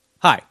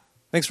Hi.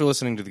 Thanks for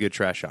listening to the Good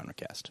Trash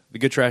Genrecast. The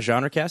Good Trash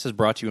Genrecast is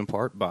brought to you in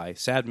part by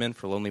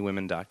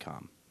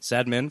SadMenForLonelyWomen.com.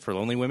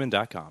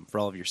 SadMenForLonelyWomen.com for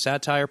all of your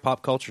satire,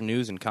 pop culture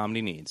news, and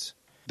comedy needs.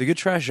 The Good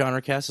Trash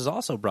Genrecast is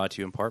also brought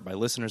to you in part by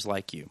listeners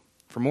like you.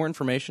 For more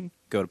information,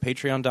 go to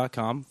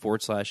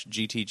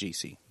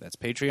patreon.com/GTGC. That's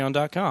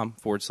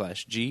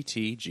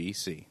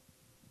patreon.com/GTGC.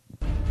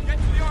 Get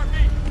to the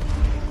RV!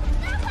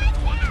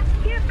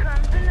 Here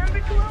comes the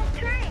number 12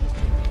 train.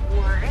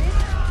 1,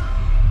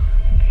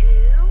 2,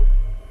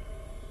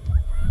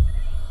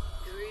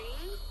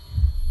 3,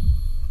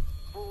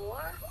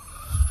 4,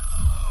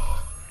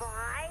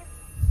 5,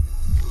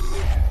 6,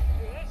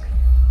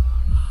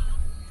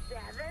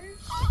 7,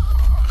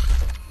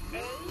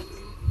 8,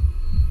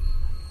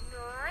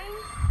 9,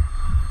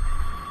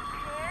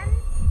 10,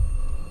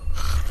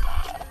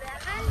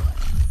 11,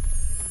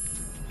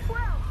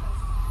 12.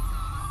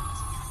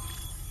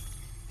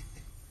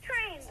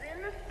 Trains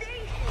in the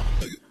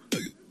station.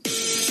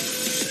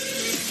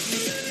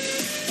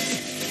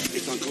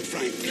 It's Uncle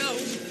Frank. No!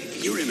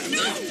 You remember?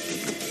 No!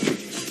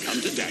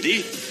 Come to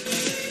Daddy.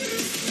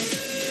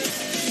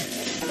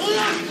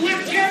 Look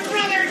what your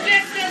brother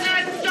did to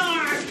that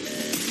dog!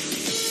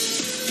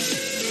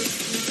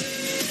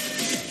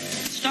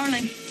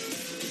 Starling.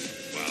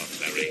 Well,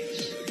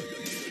 Clarice,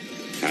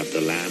 have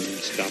the lamb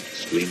stopped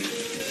screaming?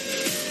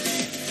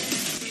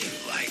 You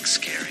like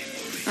scary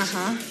movies?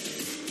 Uh-huh.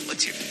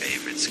 What's your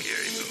favorite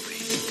scary movie?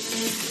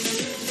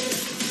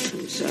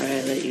 I'm sorry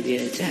I let you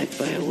get attacked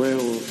by a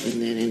werewolf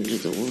and then into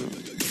the world.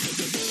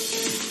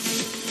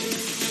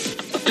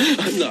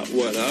 I'm not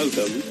one of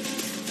them.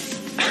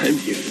 I'm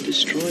here to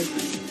destroy them.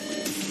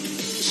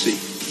 See,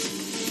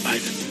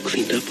 I've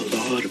cleaned up a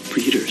lot of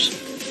breeders.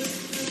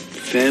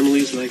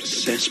 Families like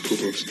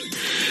cesspools.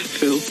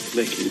 Filth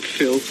making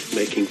filth.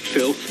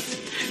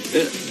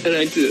 And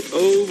I did it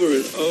over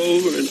and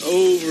over and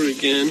over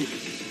again.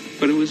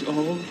 But it was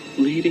all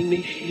leading me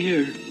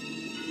here.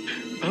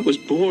 I was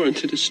born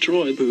to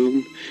destroy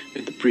Boom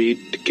and the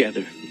breed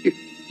together.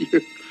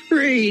 You're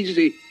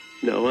crazy.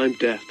 No, I'm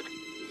death.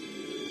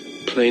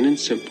 Plain and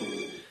simple.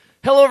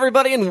 Hello,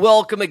 everybody, and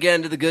welcome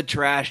again to the Good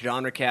Trash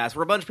Genrecast,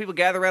 where a bunch of people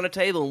gather around a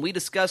table and we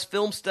discuss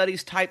film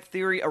studies type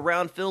theory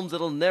around films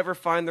that'll never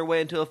find their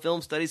way into a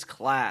film studies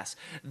class.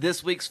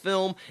 This week's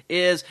film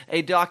is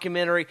a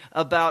documentary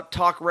about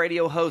talk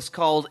radio hosts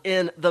called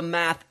In the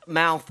Mouth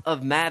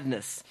of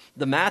Madness.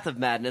 The Math of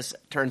Madness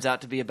turns out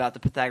to be about the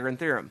Pythagorean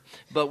Theorem,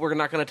 but we're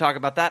not going to talk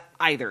about that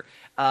either.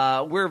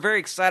 We're very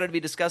excited to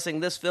be discussing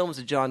this film. It's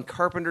a John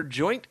Carpenter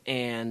joint,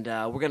 and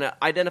we're going to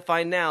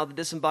identify now the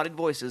disembodied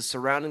voices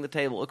surrounding the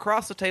table,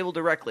 across the table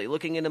directly,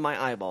 looking into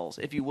my eyeballs.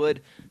 If you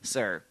would,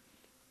 sir.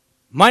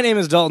 My name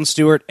is Dalton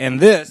Stewart, and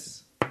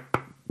this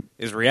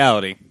is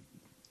reality.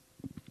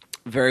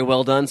 Very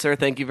well done, sir.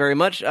 Thank you very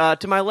much.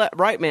 To my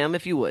right, ma'am,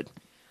 if you would.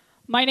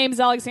 My name's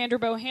Alexandra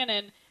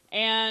Bohannon,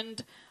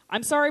 and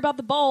I'm sorry about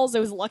the balls. It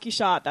was a lucky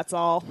shot, that's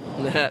all.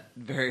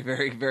 Very,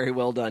 very, very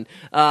well done.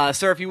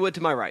 Sir, if you would,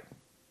 to my right.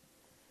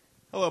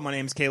 Hello, my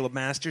name's Caleb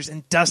Masters,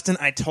 and Dustin,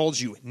 I told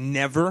you,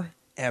 never,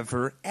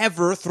 ever,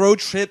 ever throw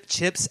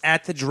chips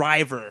at the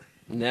driver.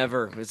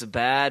 Never. It's a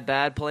bad,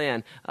 bad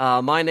plan.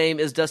 My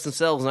name is Dustin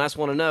Sells, and I just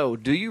want to know,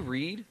 do you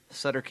read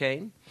Sutter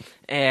Kane?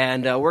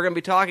 And we're going to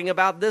be talking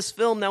about this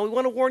film. Now, we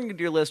want to warn you,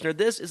 dear listener,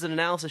 this is an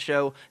analysis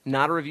show,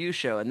 not a review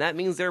show, and that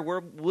means there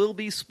will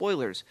be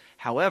spoilers.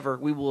 However,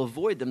 we will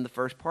avoid them the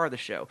first part of the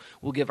show.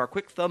 We'll give our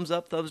quick thumbs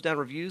up, thumbs down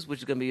reviews, which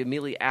is going to be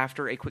immediately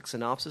after a quick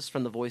synopsis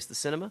from the voice of the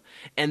cinema.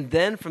 And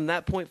then from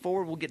that point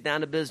forward, we'll get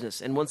down to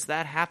business. And once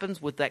that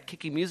happens, with that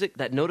kicky music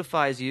that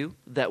notifies you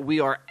that we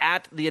are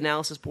at the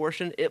analysis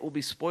portion, it will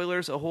be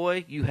spoilers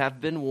ahoy. You have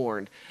been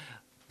warned.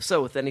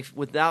 So,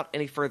 without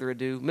any further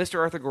ado,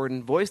 Mr. Arthur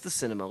Gordon, voice the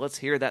cinema. Let's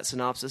hear that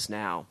synopsis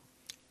now.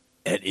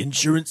 An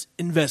insurance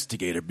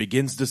investigator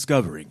begins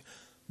discovering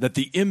that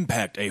the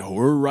impact a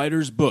horror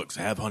writer's books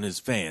have on his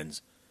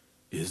fans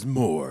is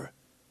more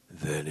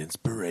than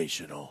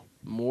inspirational.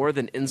 More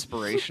than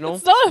inspirational?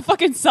 It's not a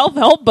fucking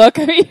self-help book.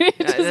 I mean, it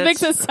just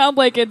makes it sound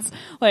like it's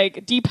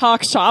like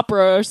Deepak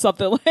Chopra or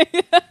something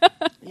like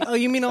that. Oh,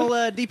 you mean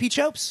old D.P.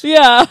 Chopes?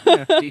 Yeah.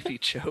 D.P.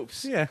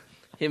 Chopes. Yeah.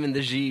 Him and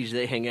the Jeeves,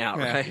 they hang out,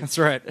 Yeah, right? that's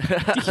right.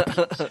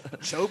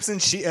 Chopes and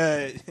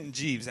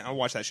Jeeves. I'll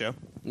watch that show.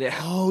 Yeah.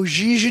 Oh,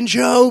 Jeeves and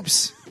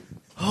Chopes.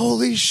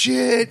 Holy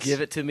shit. Give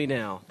it to me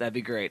now. That'd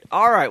be great.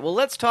 All right, well,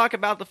 let's talk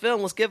about the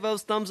film. Let's give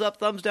those thumbs up,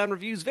 thumbs down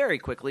reviews very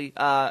quickly.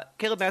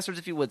 Caleb Masters,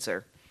 if you would,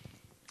 sir.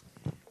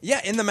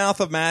 Yeah, In the Mouth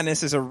of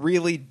Madness is a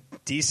really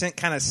decent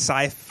kind of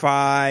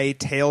sci-fi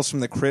Tales from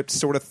the Crypt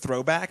sort of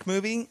throwback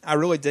movie. I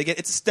really dig it.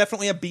 It's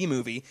definitely a B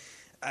movie.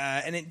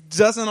 And it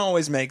doesn't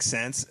always make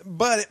sense,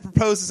 but it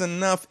proposes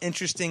enough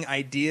interesting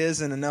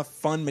ideas and enough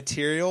fun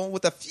material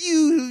with a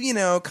few,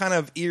 kind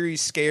of eerie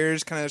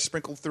scares kind of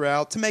sprinkled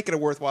throughout to make it a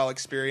worthwhile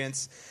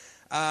experience.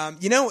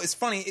 It's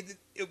funny.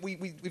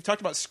 We've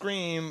talked about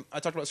Scream. I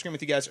talked about Scream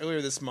with you guys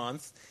earlier this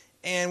month,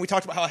 and we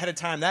talked about how ahead of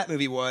time that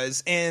movie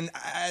was. And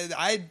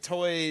I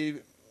totally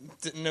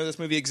didn't know this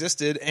movie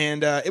existed,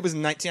 and it was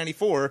in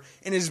 1994,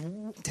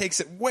 and takes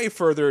it way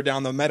further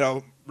down the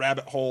meta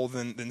rabbit hole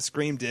than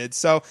Scream did.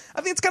 So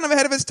I think it's kind of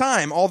ahead of its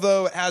time,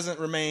 although it hasn't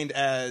remained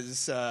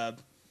as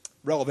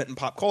relevant in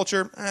pop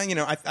culture.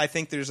 I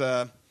think there's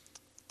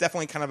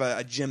definitely kind of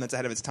a gem that's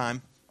ahead of its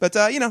time. But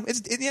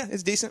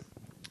it's decent.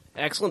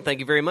 Excellent. Thank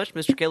you very much,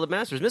 Mr. Caleb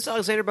Masters. Miss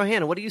Alexander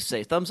Bohanna, what do you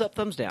say? Thumbs up,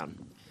 thumbs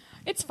down?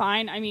 It's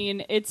fine. I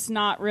mean, it's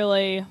not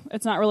really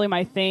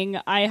my thing.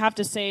 I have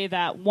to say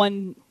that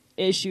one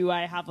issue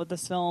I have with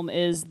this film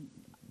is,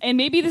 and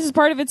maybe this is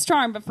part of its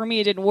charm, but for me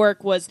it didn't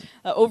work, was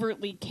the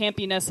overtly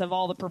campiness of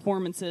all the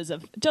performances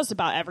of just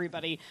about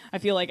everybody. I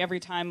feel like every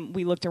time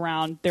we looked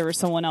around, there was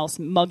someone else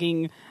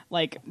mugging,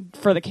 like,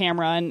 for the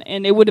camera,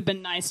 and it would have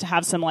been nice to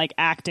have some, like,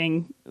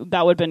 acting.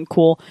 That would have been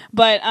cool.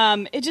 But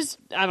it just,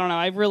 I don't know,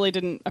 I really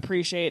didn't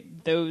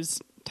appreciate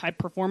those type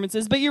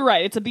performances. But you're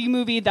right, it's a B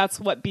movie. That's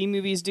what B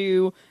movies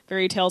do.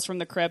 Very Tales from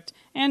the Crypt.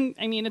 And,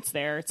 I mean, it's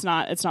there. It's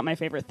not my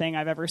favorite thing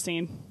I've ever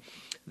seen.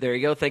 There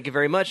you go. Thank you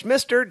very much.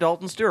 Mr.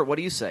 Dalton Stewart, what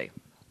do you say?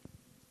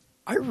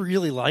 I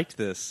really liked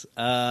this.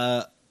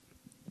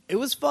 It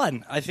was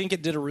fun. I think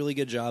it did a really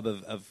good job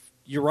of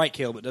you're right,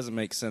 Caleb, it doesn't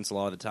make sense a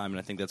lot of the time, and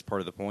I think that's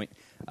part of the point,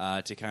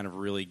 to kind of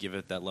really give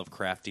it that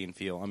Lovecraftian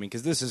feel. I mean,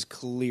 because this is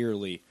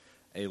clearly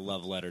a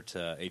love letter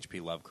to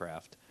H.P.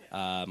 Lovecraft.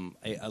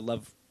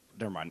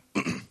 Never mind.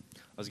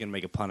 I was going to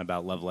make a pun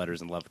about love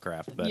letters and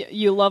Lovecraft, but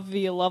you love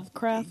the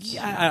Lovecraft?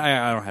 Yeah,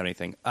 I don't have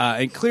anything.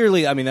 And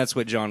clearly, I mean, that's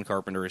what John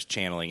Carpenter is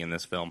channeling in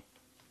this film.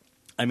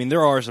 I mean,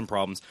 there are some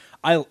problems.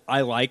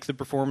 I like the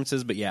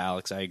performances, but yeah,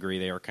 Alex, I agree.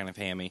 They are kind of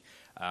hammy.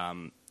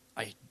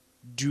 I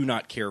do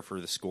not care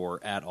for the score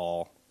at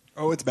all.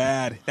 Oh, it's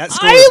bad. That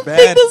score is bad.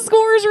 I think the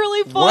score is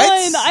really fun.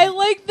 What? I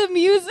like the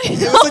music. It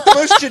was like the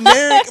most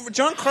generic.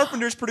 John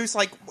Carpenter's produced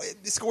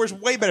the scores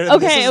way better than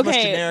this. This is the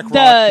most generic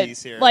rock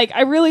piece here. Like,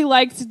 I really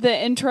liked the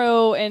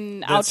intro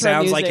and outro That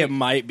sounds music. like it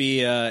might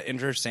be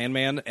Enter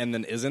Sandman and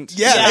then isn't.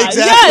 Yeah,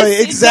 exactly.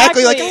 Yes,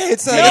 exactly. Like, hey,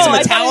 it's Metallica.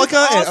 I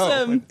thought it was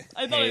awesome.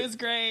 I thought it was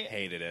great.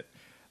 Hated it.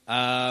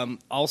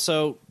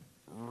 Also,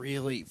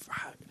 really,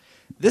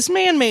 this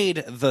man made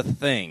The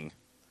Thing.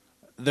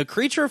 The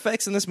creature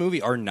effects in this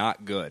movie are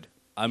not good.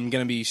 I'm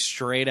going to be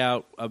straight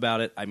out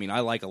about it. I mean, I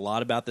like a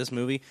lot about this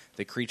movie.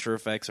 The creature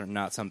effects are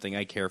not something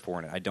I care for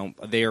in it.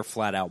 They are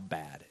flat out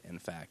bad, in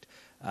fact.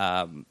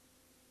 I'll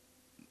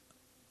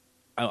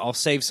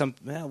save some.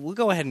 Well, we'll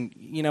go ahead and,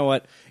 you know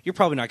what? You're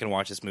probably not going to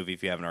watch this movie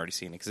if you haven't already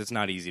seen it, because it's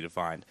not easy to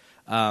find.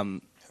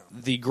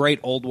 The great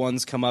old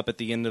ones come up at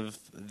the end of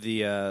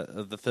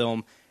the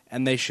film,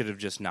 and they should have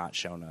just not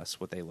shown us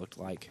what they looked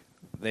like.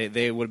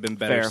 They would have been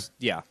better. Fair.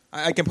 Yeah.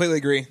 I completely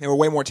agree. They were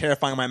way more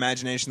terrifying in my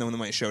imagination than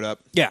when they showed up.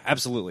 Yeah,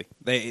 absolutely.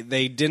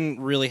 They didn't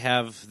really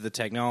have the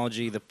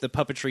technology. The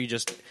puppetry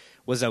just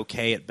was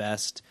okay at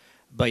best.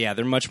 But yeah,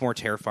 they're much more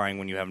terrifying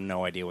when you have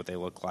no idea what they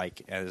look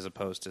like, as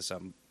opposed to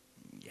some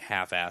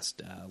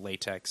half-assed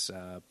latex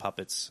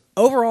puppets.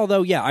 Overall,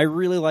 though, yeah, I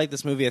really like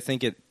this movie. I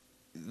think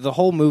the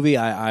whole movie,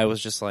 I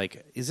was just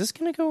like, is this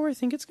going to go where I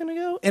think it's going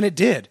to go? And it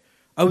did.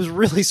 I was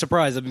really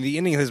surprised. I mean, the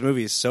ending of this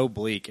movie is so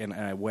bleak in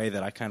a way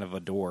that I kind of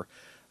adore.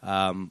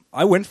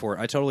 I went for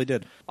it. I totally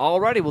did.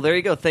 Alrighty, well, there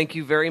you go. Thank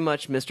you very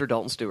much, Mr.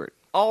 Dalton Stewart.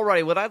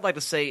 Alrighty, what I'd like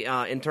to say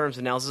in terms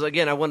of analysis,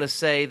 again, I want to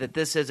say that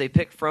this is a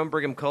pick from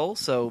Brigham Cole,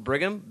 so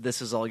Brigham, this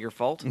is all your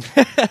fault.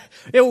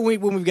 Yeah, when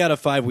we've got a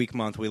 5-week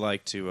month, we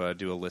like to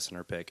do a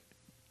listener pick.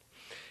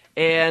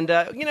 And,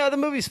 the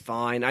movie's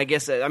fine. I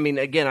guess, I mean,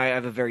 again, I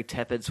have a very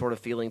tepid sort of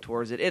feeling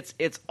towards it.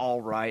 It's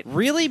all right.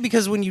 Really?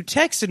 Because when you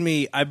texted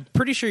me, I'm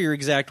pretty sure your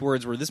exact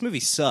words were, this movie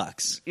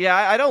sucks. Yeah,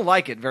 I don't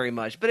like it very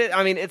much. But,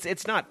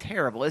 it's not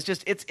terrible. It's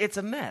just, it's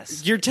a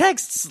mess. Your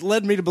texts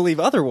led me to believe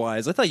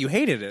otherwise. I thought you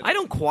hated it. I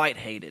don't quite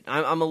hate it.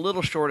 I'm a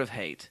little short of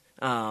hate.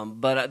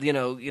 But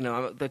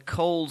the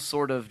cold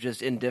sort of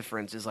just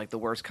indifference is like the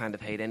worst kind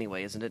of hate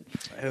anyway, isn't it?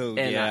 Oh,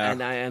 and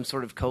yeah. I am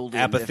sort of cold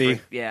apathy.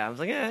 Indifferent. Yeah, I was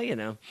like,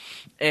 And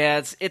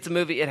it's a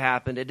movie. It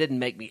happened. It didn't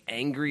make me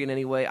angry in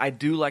any way. I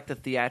do like the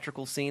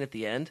theatrical scene at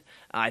the end.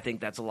 I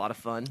think that's a lot of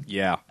fun.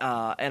 Yeah.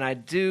 And I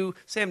do.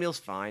 Sam Neill's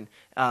fine.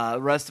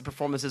 The rest of the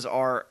performances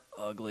are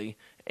ugly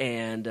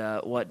and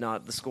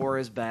whatnot. The score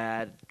is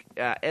bad.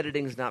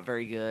 Editing's not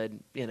very good.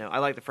 I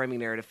like the framing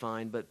narrative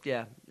fine, but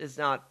yeah, it's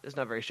not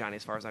very shiny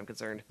as far as I'm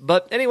concerned.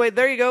 But anyway,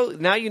 there you go.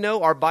 Now you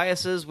know our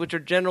biases, which are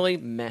generally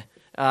meh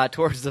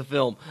towards the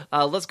film.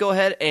 Let's go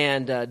ahead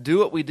and do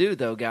what we do,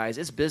 though, guys.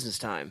 It's business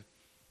time.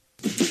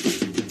 It's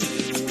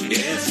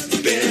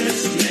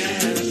business.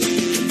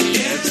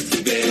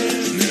 It's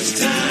business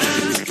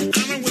time.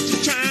 I know what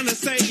you're trying to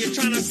say. You're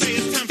trying to say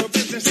it's time for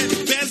business. It's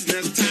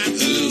business time.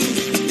 Ooh,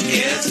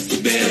 it's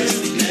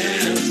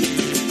business.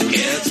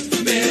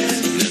 It's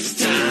business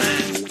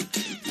time.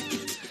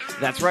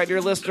 That's right,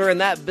 dear listener, and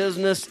that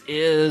business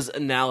is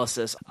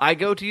analysis. I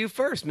go to you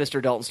first,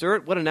 Mr. Dalton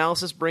Stewart. What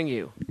analysis bring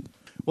you?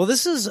 Well,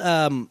 this is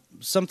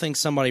something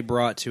somebody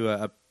brought to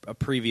a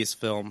previous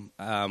film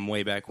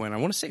way back when. I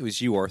want to say it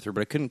was you, Arthur,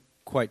 but I couldn't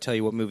quite tell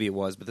you what movie it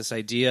was. But this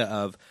idea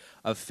of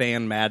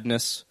fan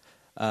madness,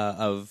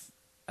 of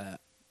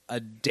a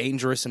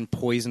dangerous and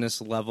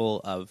poisonous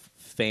level of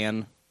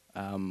fandom.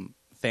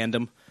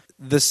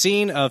 The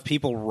scene of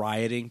people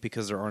rioting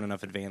because there aren't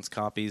enough advance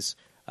copies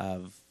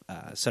of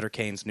Sutter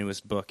Kane's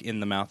newest book, In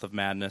the Mouth of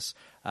Madness.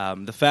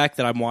 The fact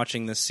that I'm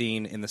watching this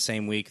scene in the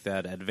same week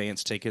that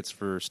advance tickets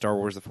for Star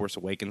Wars The Force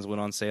Awakens went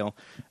on sale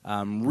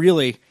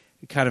really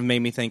kind of made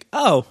me think,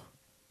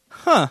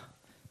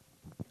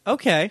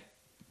 okay,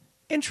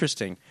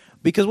 interesting.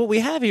 Because what we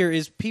have here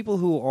is people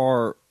who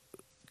are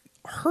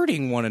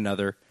hurting one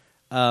another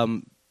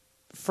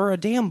for a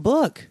damn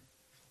book.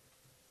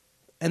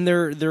 And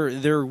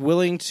they're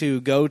willing to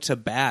go to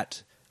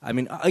bat. I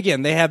mean,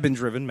 again, they have been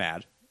driven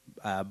mad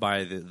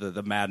by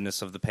the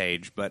madness of the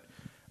page, but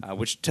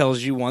which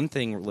tells you one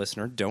thing,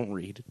 listener: don't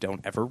read,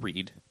 don't ever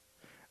read.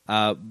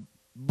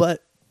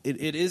 But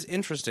it is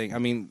interesting. I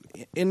mean,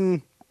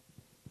 in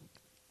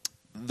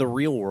the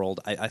real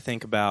world, I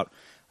think about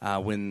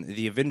when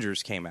the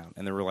Avengers came out,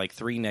 and there were like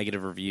 3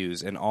 negative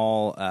reviews, and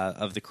all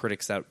of the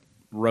critics that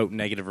wrote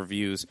negative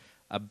reviews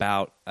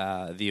about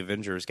the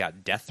Avengers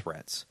got death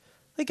threats.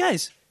 Like,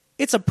 guys,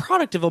 it's a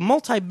product of a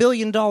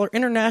multi-billion-dollar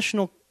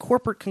international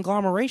corporate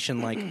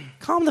conglomeration. Like,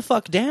 calm the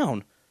fuck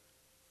down.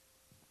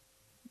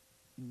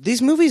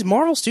 These movies,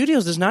 Marvel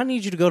Studios does not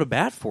need you to go to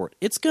bat for it.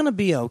 It's going to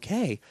be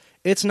okay.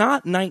 It's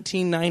not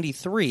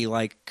 1993.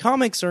 Like,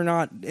 comics are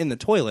not in the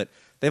toilet.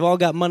 They've all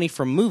got money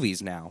from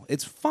movies now.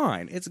 It's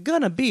fine. It's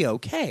going to be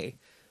okay.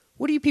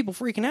 What are you people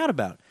freaking out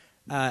about?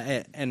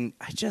 And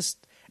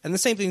the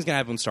same thing's going to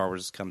happen when Star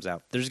Wars comes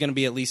out. There's going to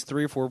be at least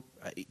 3 or 4,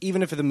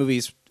 even if the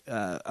movie's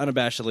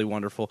unabashedly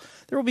wonderful,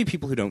 there will be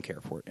people who don't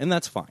care for it, and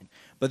that's fine.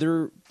 But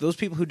those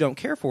people who don't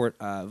care for it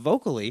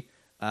vocally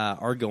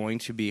are going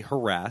to be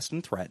harassed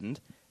and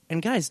threatened.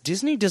 And guys,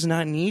 Disney does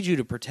not need you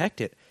to protect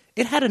it.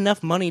 It had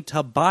enough money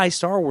to buy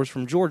Star Wars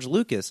from George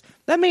Lucas.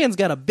 That man's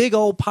got a big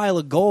old pile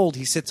of gold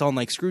he sits on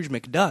like Scrooge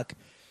McDuck.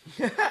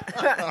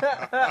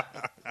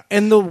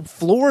 And the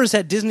floors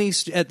at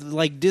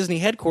Disney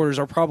headquarters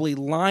are probably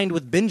lined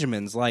with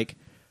Benjamins. Like,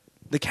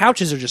 the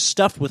couches are just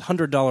stuffed with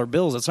 $100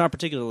 bills. It's not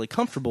particularly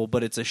comfortable,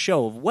 but it's a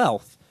show of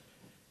wealth.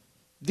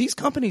 These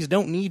companies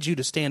don't need you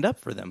to stand up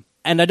for them.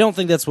 And I don't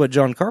think that's what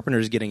John Carpenter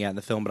is getting at in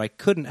the film, but I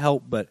couldn't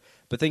help but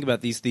think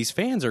about these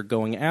fans are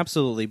going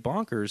absolutely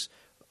bonkers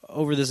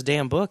over this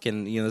damn book,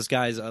 and this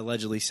guy's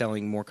allegedly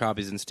selling more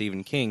copies than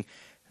Stephen King.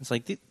 It's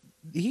like,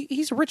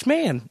 he's a rich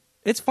man.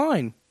 It's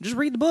fine. Just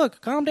read the book.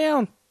 Calm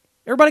down.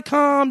 Everybody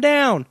calm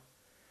down.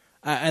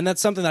 And that's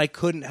something that I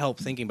couldn't help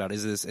thinking about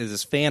is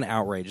this fan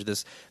outrage,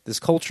 this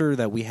culture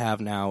that we have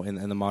now in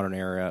the modern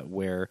era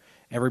where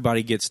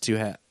everybody gets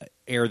to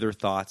air their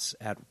thoughts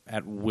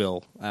at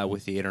will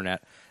with the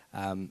internet,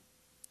 and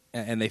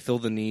they feel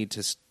the need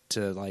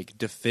to like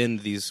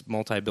defend these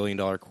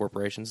multi-billion-dollar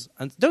corporations.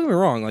 And don't get me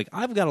wrong, like,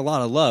 I've got a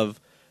lot of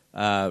love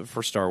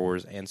for Star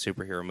Wars and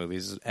superhero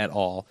movies at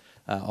all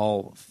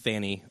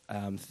fanny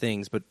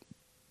things, but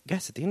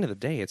guys, at the end of the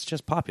day, it's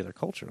just popular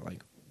culture.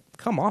 Like,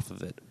 come off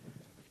of it.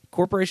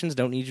 Corporations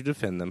don't need you to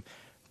defend them.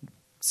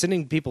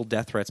 Sending people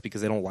death threats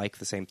because they don't like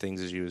the same things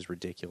as you is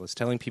ridiculous.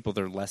 Telling people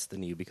they're less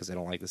than you because they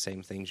don't like the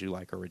same things you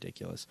like are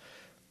ridiculous.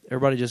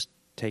 Everybody just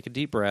take a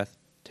deep breath,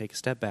 take a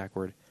step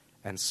backward,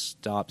 and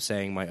stop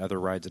saying my other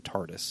ride's a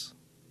TARDIS.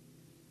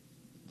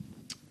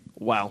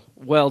 Wow.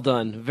 Well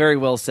done. Very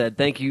well said.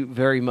 Thank you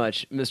very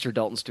much, Mr.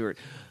 Dalton Stewart.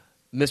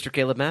 Mr.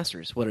 Caleb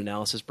Masters, what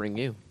analysis bring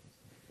you?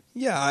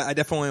 Yeah, I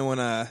definitely want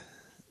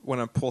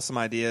to pull some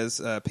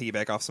ideas,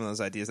 piggyback off some of those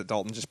ideas that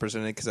Dalton just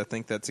presented, because I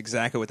think that's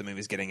exactly what the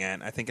movie's getting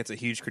at. I think it's a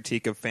huge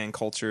critique of fan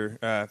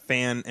culture,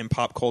 fan and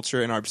pop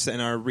culture, and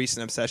our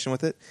recent obsession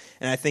with it.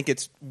 And I think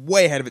it's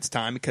way ahead of its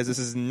time because this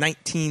is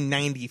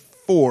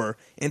 1994,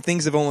 and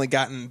things have only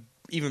gotten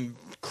even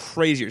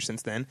crazier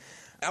since then.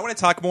 I want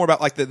to talk more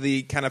about like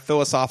the kind of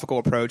philosophical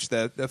approach,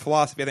 the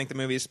philosophy I think the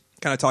movie's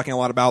kind of talking a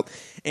lot about,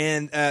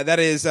 and that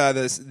is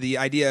the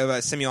idea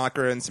of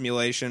simulacra and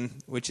simulation,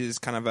 which is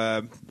kind of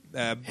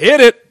a hit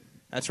it.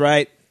 That's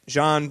right,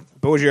 Jean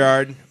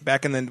Baudrillard,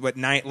 back in the late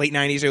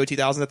 90s, early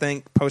 2000s, I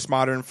think,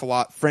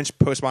 French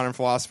postmodern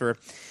philosopher.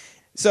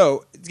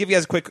 So, to give you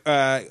guys a quick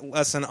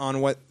lesson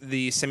on what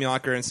the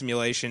simulacra and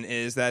simulation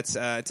is, it's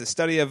a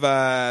study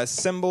of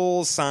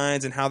symbols,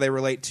 signs, and how they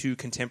relate to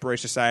contemporary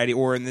society,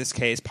 or in this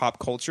case, pop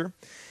culture,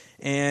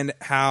 and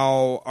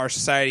how our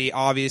society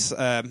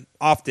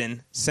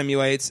often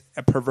simulates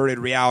a perverted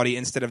reality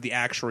instead of the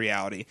actual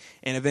reality.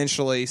 And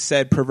eventually,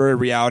 said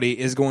perverted reality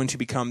is going to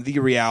become the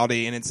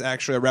reality, and it's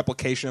actually a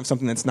replication of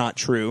something that's not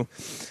true.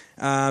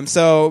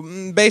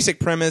 So,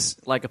 basic premise.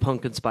 Like a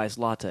pumpkin spice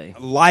latte.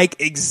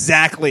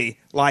 Exactly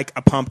like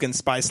a pumpkin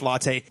spice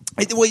latte.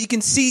 Well, you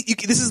can see,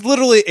 this is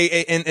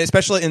literally, and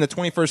especially in the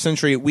 21st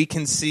century, we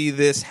can see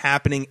this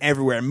happening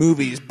everywhere.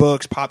 Movies,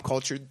 books, pop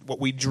culture, what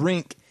we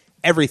drink,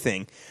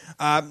 everything.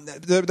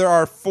 There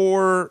are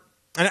 4...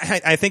 And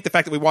I think the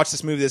fact that we watched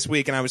this movie this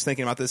week, and I was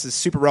thinking about this, is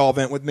super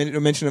relevant with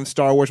mention of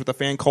Star Wars with the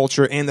fan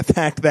culture, and the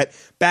fact that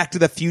Back to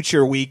the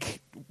Future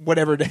week,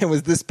 whatever day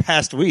was this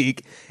past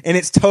week, and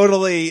it's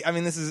totally, I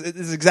mean, this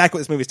is exactly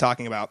what this movie's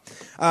talking about.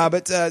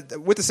 But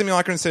with the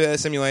simulacra and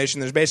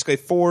simulation, there's basically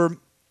four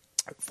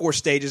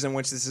stages in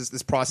which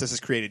this process is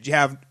created. You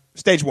have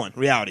stage 1,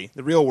 reality,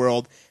 the real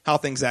world, how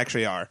things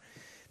actually are.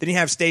 Then you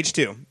have stage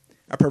 2,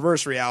 a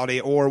perverse reality,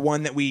 or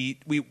one that we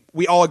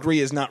all agree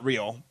is not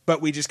real,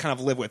 but we just kind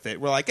of live with it.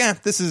 We're like,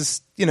 this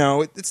is,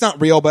 it's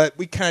not real, but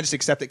we kind of just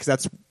accept it because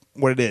that's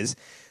what it is.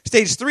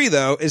 Stage 3,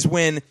 though, is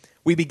when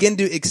we begin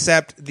to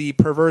accept the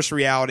perverse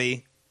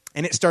reality,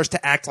 and it starts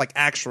to act like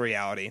actual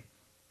reality.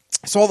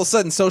 So all of a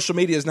sudden, social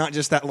media is not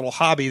just that little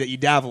hobby that you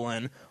dabble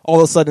in. All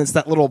of a sudden, it's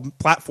that little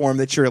platform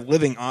that you're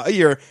living on.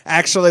 You're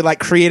actually like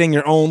creating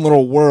your own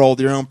little world,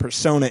 your own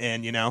persona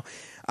in,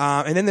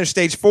 And then there's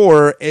stage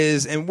 4,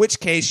 is in which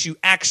case you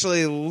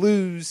actually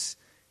lose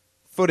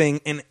footing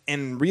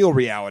in real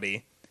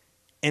reality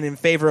and in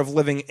favor of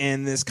living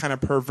in this kind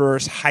of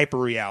perverse hyper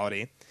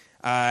reality.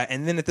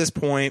 And then at this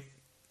point,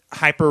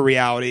 hyper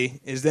reality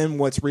is then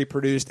what's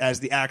reproduced as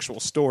the actual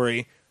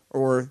story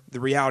or the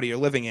reality you're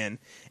living in,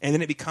 and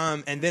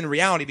then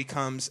reality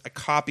becomes a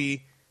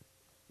copy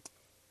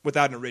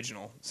without an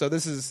original. So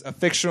this is a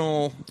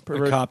fictional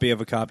a copy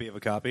of a copy of a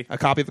copy, a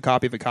copy of a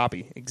copy of a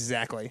copy.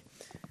 Exactly.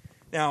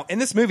 Now, in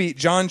this movie,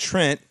 John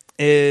Trent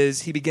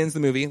he begins the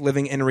movie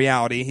living in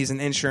reality. He's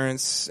an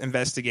insurance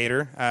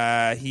investigator.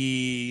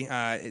 He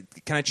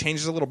kind of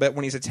changes a little bit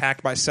when he's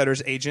attacked by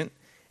Sutter's agent,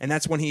 and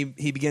that's when he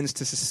begins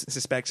to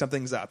suspect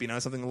something's up.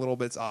 Something a little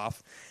bit's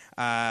off.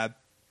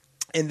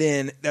 And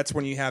then that's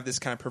when you have this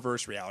kind of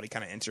perverse reality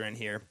kind of enter in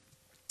here.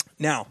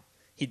 Now,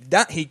 he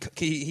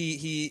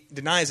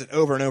denies it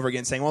over and over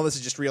again, saying, well, this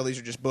is just real, these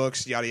are just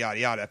books, yada, yada,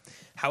 yada.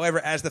 However,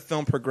 as the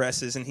film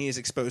progresses and he is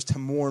exposed to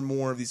more and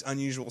more of these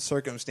unusual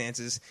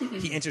circumstances,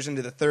 he enters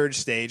into the third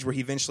stage where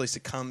he eventually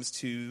succumbs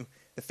to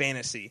the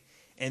fantasy.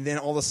 And then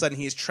all of a sudden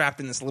he is trapped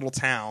in this little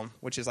town,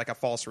 which is like a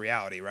false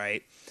reality,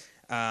 right?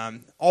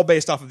 All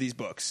based off of these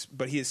books.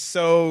 But he is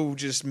so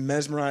just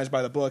mesmerized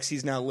by the books,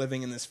 he's now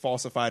living in this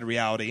falsified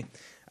reality,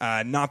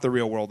 not the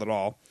real world at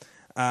all.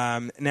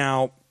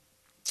 Now,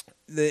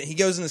 he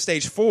goes into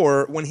stage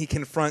 4 when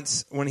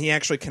he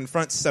actually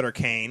confronts Sutter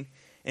Kane,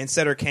 and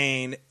Sutter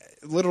Kane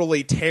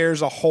literally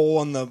tears a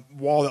hole in the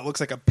wall that looks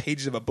like a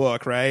page of a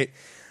book, right?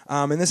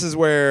 And this is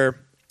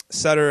where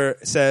Sutter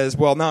says,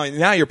 well,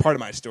 now you're part of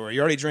my story.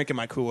 You're already drinking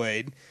my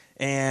Kool-Aid,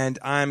 and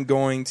I'm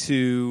going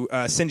to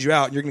send you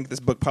out, and you're going to get this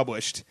book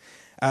published.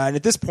 And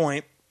at this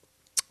point,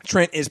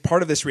 Trent is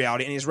part of this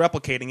reality, and he's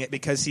replicating it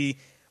because he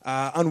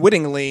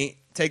unwittingly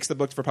takes the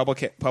book for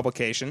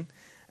publication,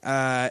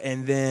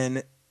 and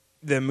then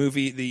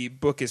the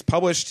book is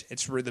published,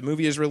 the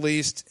movie is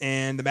released,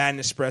 and the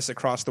madness spreads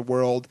across the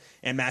world,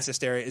 and mass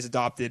hysteria is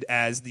adopted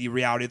as the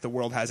reality that the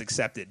world has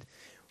accepted.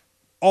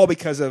 All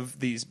because of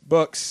these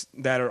books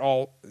that are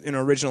all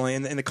originally,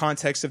 in the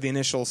context of the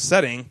initial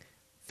setting,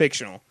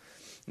 fictional.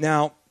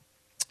 Now,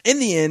 in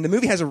the end, the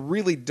movie has a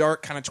really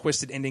dark, kind of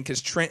twisted ending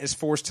because Trent is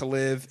forced to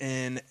live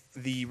in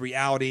the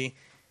reality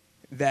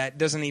that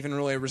doesn't even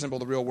really resemble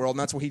the real world, and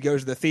that's why he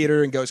goes to the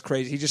theater and goes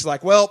crazy. He's just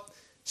like, well,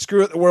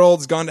 screw it, the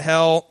world's gone to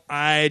hell.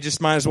 I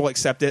just might as well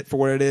accept it for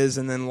what it is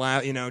and then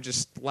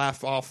just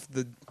laugh off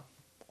the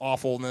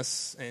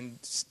awfulness and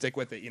stick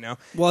with it,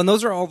 Well, and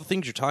those are all the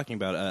things you're talking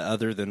about,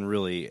 other than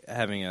really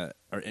having a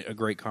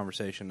great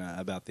conversation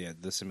about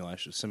the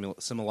simulation,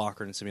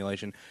 simulacra and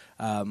simulation.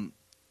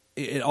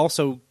 It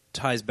also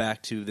ties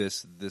back to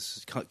this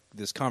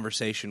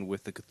conversation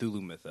with the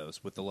Cthulhu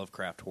mythos, with the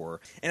Lovecraft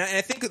horror. And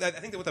I think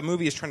that what the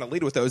movie is trying to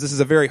lead with, though, is this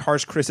is a very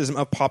harsh criticism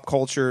of pop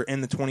culture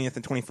in the 20th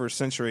and 21st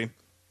century.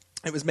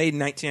 It was made in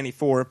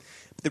 1994.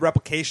 The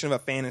replication of a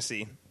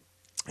fantasy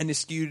and the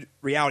skewed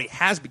reality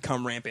has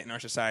become rampant in our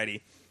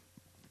society.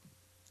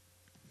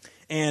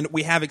 And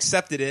we have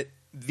accepted it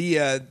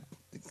via,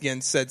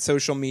 again, said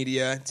social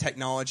media,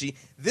 technology.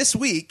 This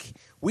week,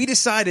 we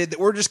decided that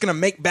we're just going to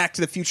make Back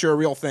to the Future a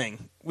real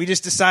thing. We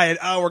just decided,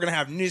 we're going to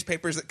have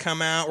newspapers that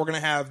come out. We're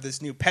going to have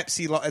this new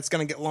Pepsi that's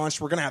going to get launched.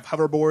 We're going to have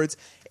hoverboards.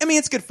 I mean,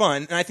 it's good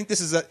fun. And I think this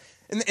is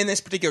in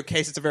this particular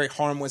case, it's a very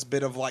harmless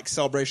bit of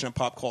celebration of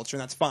pop culture,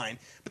 and that's fine.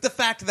 But the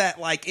fact that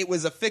it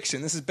was a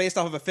fiction, this is based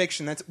off of a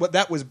fiction.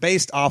 That was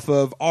based off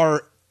of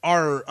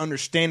our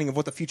understanding of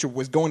what the future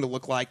was going to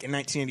look like in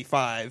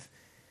 1985,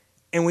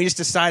 and we just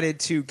decided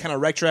to kind of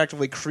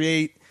retroactively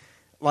create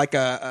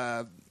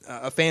a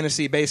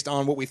fantasy based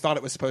on what we thought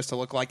it was supposed to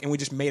look like, and we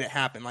just made it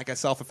happen, like a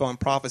self-fulfilling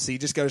prophecy.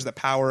 Just goes to the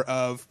power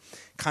of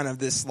kind of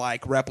this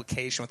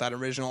replication without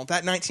original.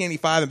 That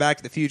 1985 and Back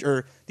to the Future,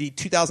 or the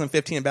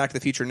 2015 and Back to the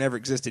Future never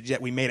existed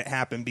yet. We made it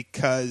happen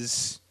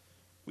because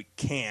we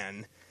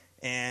can,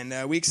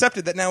 and we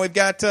accepted that now we've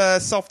got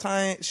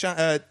self-tying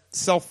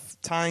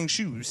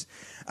shoes.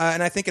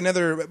 And I think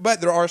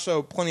but there are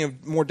also plenty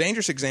of more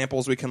dangerous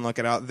examples we can look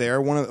at out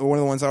there. One of the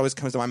ones that always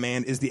comes to my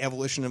mind is the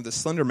evolution of the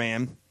Slender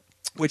Man,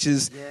 which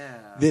is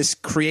this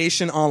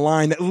creation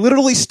online that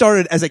literally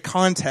started as a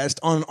contest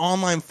on an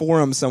online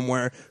forum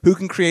somewhere. Who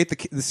can create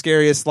the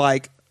scariest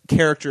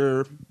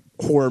character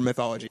horror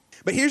mythology?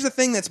 But here's the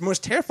thing that's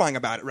most terrifying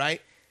about it,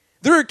 right?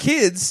 There are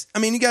kids. I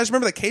mean, you guys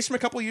remember the case from a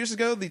couple of years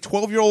ago? The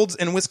 12-year-olds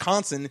in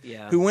Wisconsin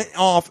who went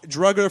off,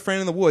 drug her friend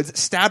in the woods,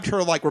 stabbed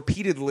her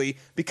repeatedly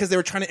because they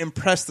were trying to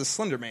impress the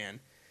Slender Man.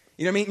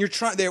 You know what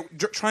I mean?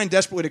 They're trying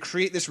desperately to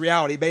create this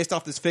reality based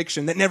off this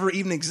fiction that never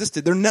even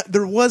existed.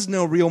 There was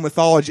no real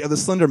mythology of the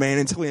Slender Man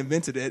until we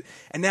invented it,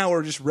 and now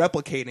we're just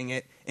replicating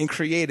it and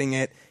creating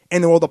it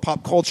in the world of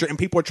pop culture, and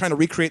people are trying to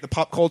recreate the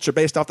pop culture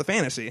based off the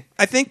fantasy.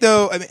 I think,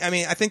 though, I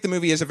think the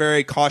movie is a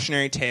very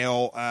cautionary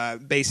tale,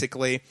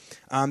 basically,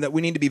 that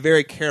we need to be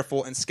very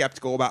careful and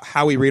skeptical about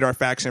how we read our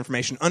facts and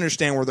information,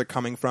 understand where they're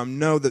coming from,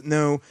 know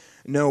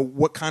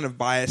what kind of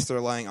bias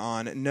they're laying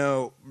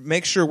on,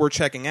 make sure we're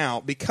checking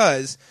out,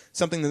 because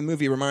something the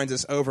movie reminds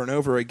us over and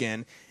over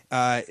again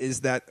is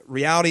that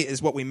reality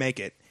is what we make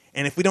it.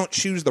 And if we don't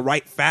choose the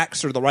right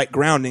facts or the right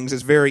groundings,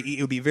 it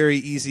would be very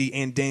easy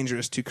and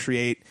dangerous to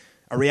create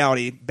a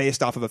reality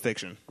based off of a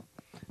fiction.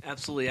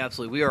 Absolutely,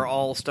 absolutely. We are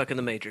all stuck in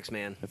the Matrix,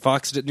 man.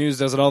 Fox News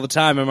does it all the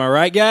time. Am I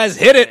right, guys?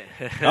 Hit it.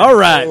 All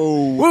right.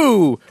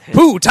 Woo.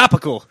 Woo.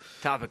 Topical.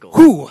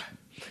 Woo.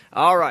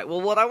 All right.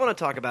 Well, what I want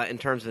to talk about in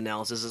terms of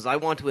analysis is I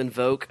want to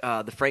invoke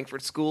the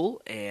Frankfurt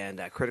School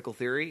and critical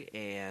theory,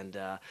 and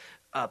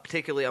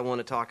particularly I want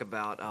to talk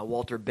about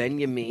Walter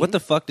Benjamin. What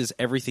the fuck does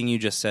everything you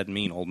just said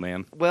mean, old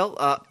man?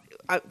 Well,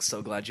 I'm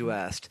so glad you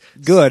asked.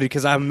 Good,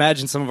 because I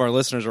imagine some of our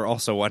listeners are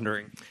also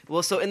wondering.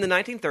 Well, so in the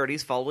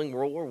 1930s, following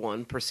World War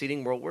I,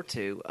 preceding World War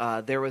II,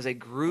 there was a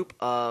group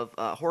of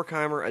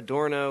Horkheimer,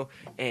 Adorno,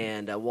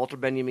 and Walter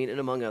Benjamin, and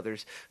among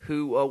others,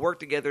 who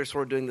worked together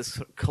sort of doing this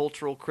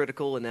cultural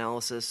critical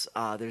analysis.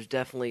 There's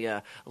definitely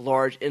a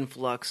large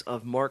influx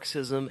of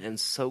Marxism and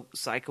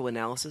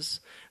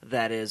psychoanalysis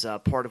that is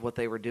part of what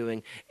they were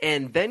doing.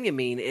 And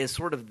Benjamin is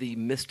sort of the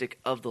mystic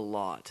of the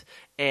lot.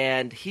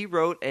 And he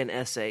wrote an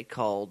essay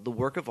called The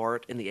Work of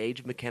Art in the Age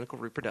of Mechanical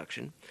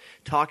Reproduction,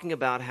 talking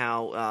about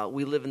how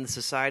we live in the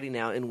society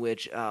now in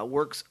which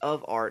works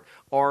of art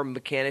are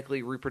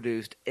mechanically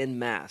reproduced en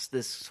masse,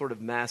 this sort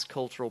of mass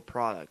cultural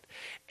product,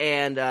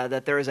 and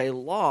that there is a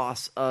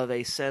loss of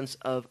a sense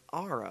of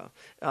aura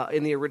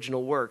in the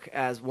original work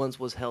as once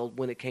was held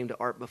when it came to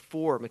art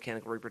before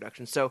mechanical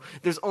reproduction. So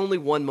there's only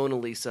one Mona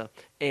Lisa,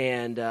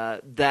 and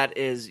that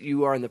is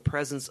you are in the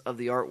presence of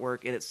the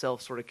artwork, and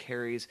itself sort of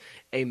carries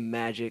a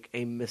magic,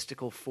 a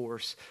mystical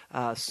force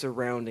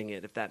surrounding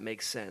it, if that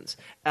makes sense.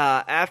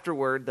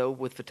 Afterward, though,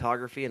 with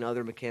photography and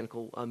other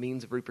mechanical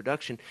means of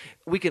reproduction,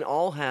 we can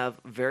all have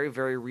very,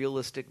 very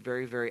realistic,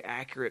 very, very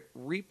accurate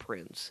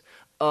reprints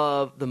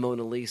of the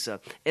Mona Lisa,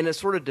 and it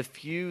sort of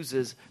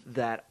diffuses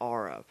that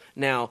aura.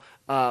 Now,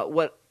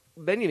 what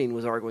Benjamin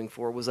was arguing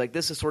for was like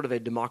this is sort of a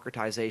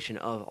democratization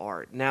of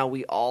art. Now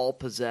we all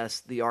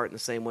possess the art in the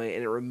same way,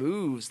 and it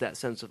removes that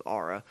sense of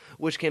aura,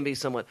 which can be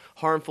somewhat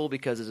harmful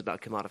because it's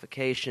about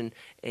commodification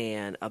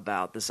and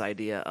about this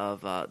idea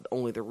of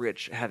only the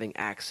rich having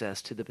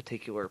access to the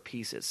particular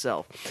piece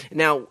itself.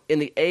 Now, in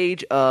the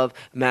age of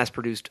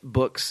mass-produced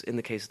books, in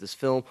the case of this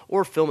film,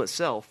 or film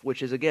itself,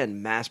 which is,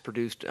 again,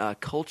 mass-produced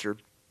culture,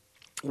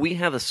 we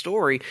have a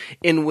story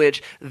in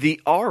which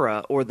the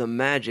aura or the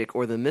magic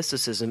or the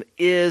mysticism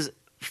is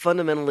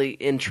fundamentally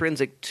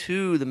intrinsic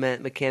to the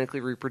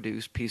mechanically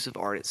reproduced piece of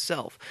art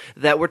itself.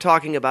 That we're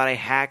talking about a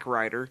hack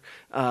writer,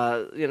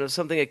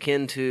 something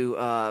akin to,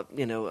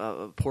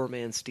 a poor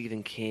man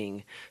Stephen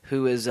King,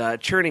 who is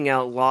churning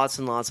out lots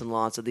and lots and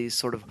lots of these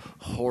sort of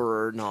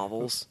horror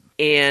novels.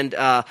 And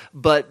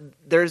but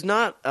there's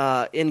not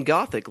in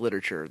Gothic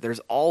literature. There's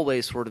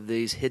always sort of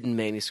these hidden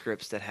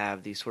manuscripts that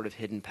have these sort of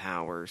hidden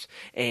powers,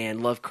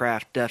 and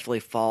Lovecraft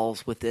definitely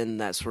falls within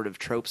that sort of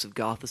tropes of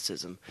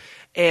Gothicism.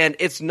 And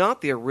it's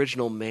not the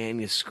original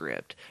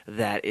manuscript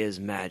that is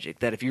magic.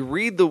 That if you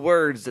read the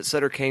words that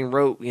Sutter Kane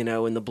wrote,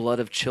 in the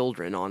blood of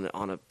children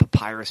on a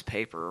papyrus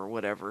paper or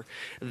whatever,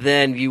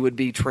 then you would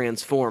be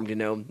transformed.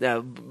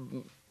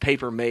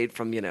 Paper made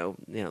from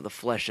the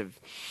flesh of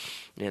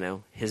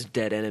his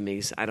dead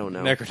enemies. I don't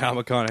know.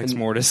 Necronomicon Ex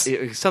Mortis.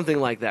 Something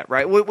like that,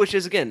 right? Which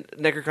is, again,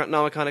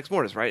 Necronomicon Ex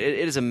Mortis, right?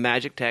 It is a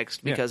magic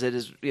text because it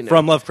is,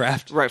 from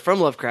Lovecraft. Right,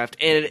 from Lovecraft.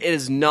 And it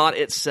is not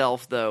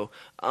itself, though,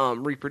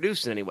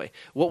 reproduced in any way.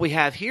 What we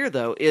have here,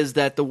 though, is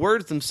that the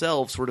words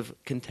themselves sort of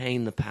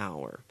contain the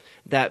power.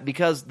 That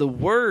because the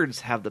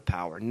words have the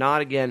power,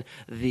 not, again,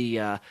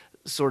 the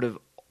sort of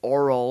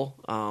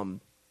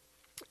oral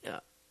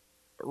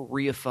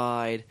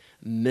reified,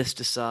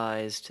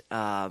 mysticized,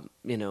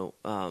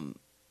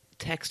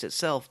 text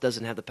itself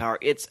doesn't have the power.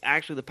 It's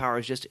actually the power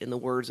is just in the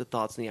words, the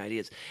thoughts, and the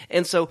ideas.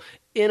 And so,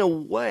 in a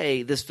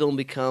way, this film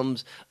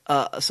becomes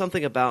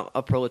something about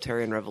a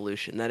proletarian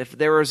revolution. That if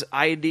there is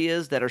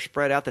ideas that are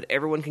spread out that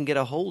everyone can get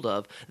a hold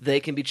of, they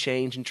can be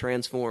changed and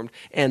transformed,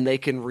 and they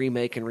can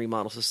remake and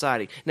remodel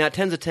society. Now, it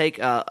tends to take,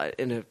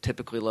 in a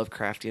typically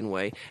Lovecraftian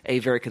way, a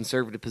very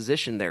conservative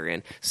position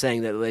therein,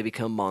 saying that they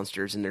become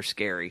monsters and they're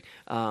scary,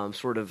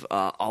 sort of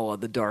a la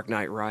The Dark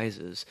Knight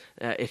Rises.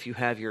 If you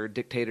have your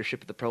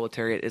dictatorship of the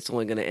proletariat, it's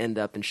only going to end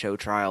up in show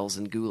trials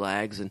and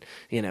gulags and,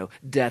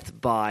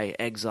 death by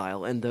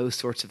exile and those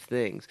sorts of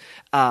things.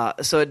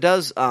 So it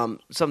does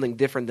something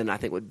different than I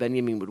think what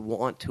Benjamin would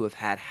want to have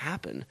had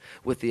happen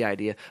with the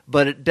idea,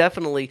 but it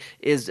definitely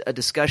is a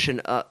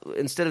discussion,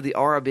 instead of the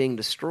aura being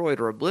destroyed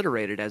or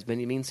obliterated, as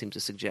Benjamin seems to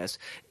suggest,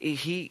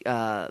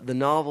 the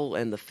novel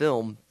and the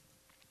film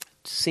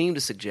seem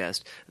to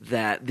suggest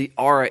that the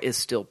aura is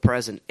still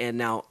present, and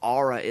now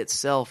aura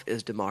itself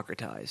is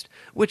democratized,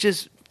 which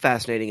is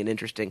fascinating and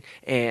interesting,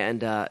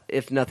 and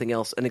if nothing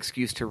else, an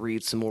excuse to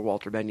read some more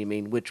Walter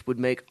Benjamin, which would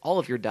make all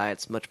of your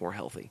diets much more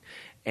healthy.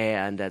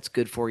 And that's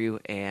good for you,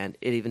 and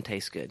it even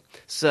tastes good.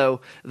 So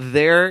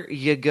there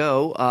you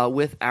go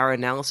with our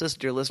analysis,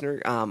 dear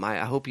listener. I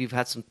hope you've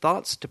had some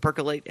thoughts to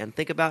percolate and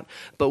think about,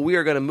 but we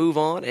are going to move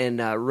on and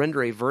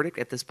render a verdict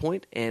at this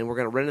point, and we're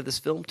going to render this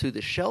film to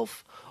the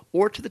shelf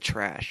or to the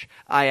trash.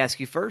 I ask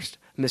you first,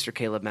 Mr.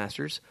 Caleb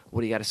Masters,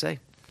 what do you got to say?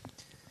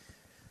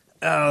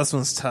 Oh, this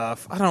one's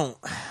tough.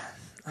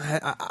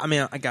 I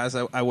mean, guys,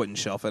 I wouldn't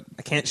shelf it.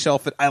 I can't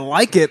shelf it. I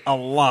like it a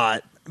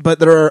lot. But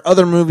there are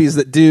other movies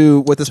that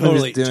do what this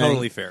movie is doing.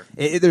 Totally fair.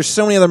 There's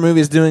so many other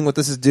movies doing what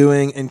this is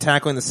doing and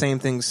tackling the same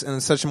things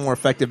in such a more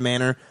effective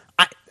manner.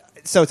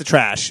 So it's a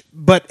trash,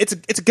 but it's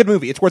a good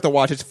movie. It's worth a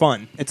watch. It's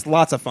fun. It's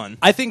lots of fun.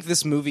 I think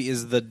this movie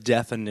is the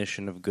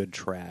definition of good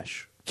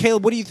trash.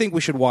 Caleb, what do you think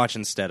we should watch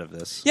instead of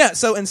this? Yeah,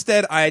 so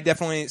instead, I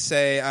definitely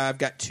say I've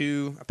got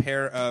a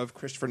pair of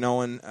Christopher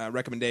Nolan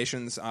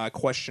recommendations,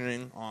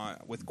 questioning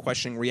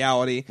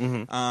reality.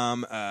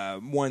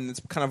 Mm-hmm. One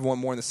that's kind of one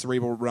more in the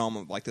cerebral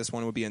realm, like this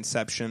one would be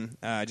Inception,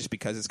 just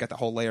because it's got the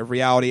whole layer of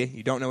reality.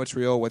 You don't know what's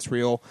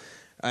real,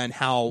 and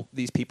how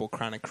these people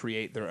kind of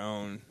create their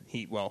own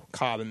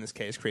Cobb in this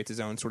case creates his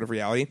own sort of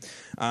reality.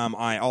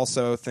 I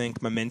also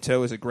think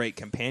Memento is a great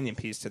companion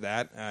piece to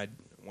that.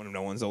 One of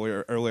Nolan's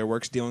earlier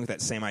works dealing with that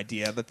same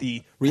idea that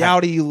the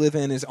reality you live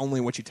in is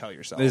only what you tell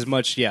yourself. It is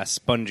much,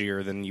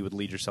 spongier than you would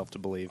lead yourself to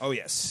believe. Oh,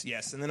 yes.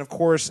 And then, of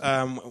course,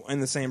 in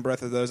the same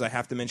breath of those, I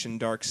have to mention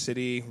Dark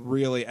City.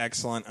 Really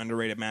excellent,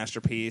 underrated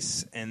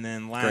masterpiece. And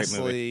then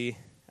lastly,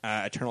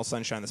 Eternal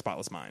Sunshine of the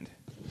Spotless Mind.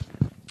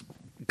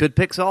 Good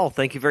picks all.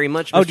 Thank you very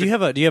much, Mr. Oh, do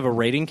you have a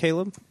rating,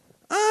 Caleb?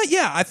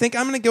 Yeah, I think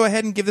I'm going to go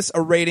ahead and give this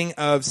a rating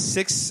of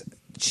 6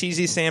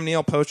 cheesy Sam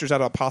Neill posters out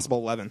of a possible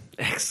 11.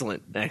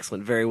 Excellent.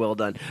 Very well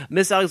done.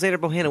 Miss Alexandra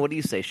Bohanna, what do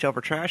you say? Shelf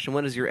or trash, and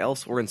what is your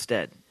else or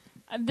instead?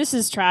 This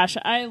is trash.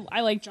 I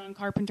like John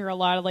Carpenter a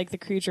lot. I like the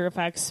creature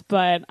effects,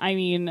 but I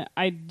mean,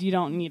 you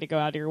don't need to go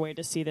out of your way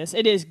to see this.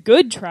 It is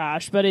good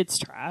trash, but it's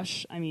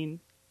trash. I mean,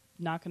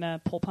 not going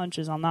to pull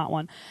punches on that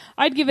one.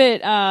 I'd give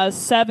it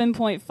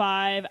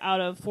 7.5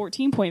 out of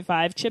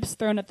 14.5. Chips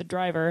thrown at the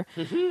driver.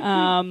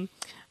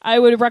 I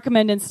would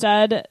recommend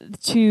instead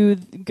to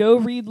go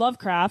read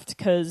Lovecraft,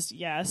 because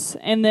yes,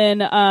 and then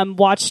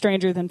watch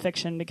Stranger Than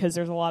Fiction, because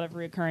there's a lot of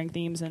recurring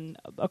themes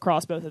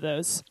across both of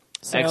those.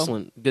 So,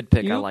 excellent. Good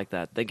pick. I like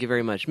that. Thank you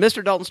very much.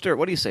 Mr. Dalton Stewart,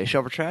 what do you say?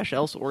 Shelf or trash,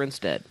 else or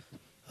instead?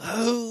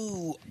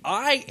 Oh,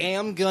 I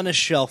am going to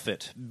shelf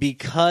it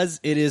because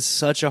it is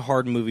such a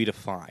hard movie to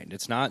find.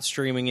 It's not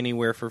streaming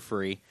anywhere for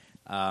free.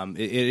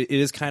 It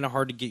is kind of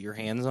hard to get your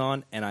hands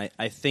on, and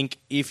I think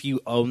if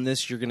you own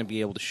this, you're going to be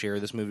able to share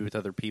this movie with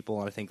other people,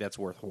 and I think that's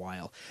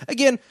worthwhile.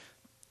 Again,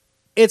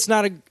 it's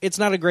not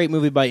a great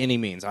movie by any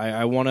means.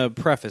 I want to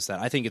preface that.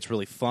 I think it's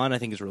really fun. I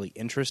think it's really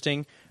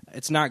interesting.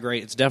 It's not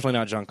great. It's definitely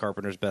not John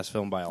Carpenter's best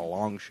film by a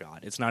long shot.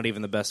 It's not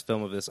even the best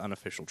film of this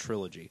unofficial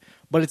trilogy.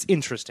 But it's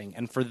interesting,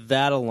 and for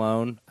that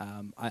alone,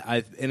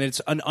 and it's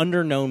an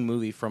underknown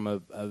movie from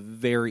a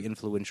very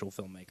influential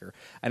filmmaker,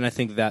 and I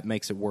think that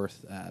makes it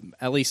worth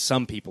at least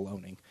some people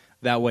owning.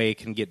 That way it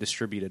can get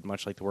distributed,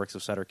 much like the works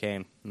of Sutter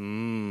Kane.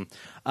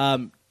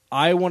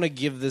 I want to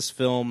give this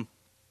film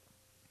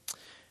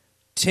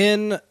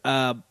 10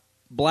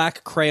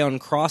 black crayon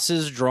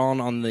crosses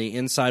drawn on the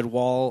inside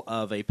wall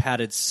of a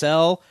padded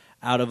cell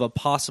out of a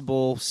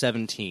possible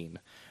 17.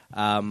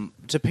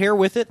 To pair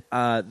with it,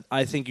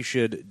 I think you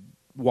should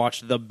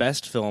watch the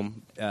best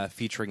film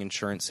featuring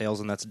insurance sales,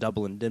 and that's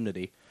Double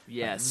Indemnity.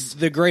 Yes.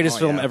 The greatest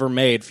film ever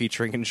made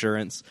featuring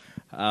insurance.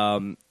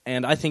 And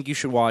I think you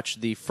should watch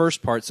the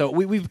first part. So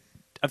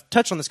I've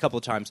touched on this a couple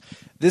of times.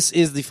 This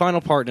is the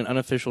final part in an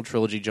unofficial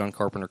trilogy John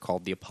Carpenter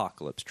called the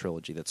Apocalypse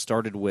Trilogy that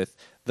started with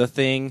The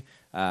Thing,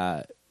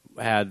 had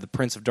The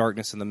Prince of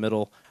Darkness in the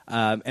middle,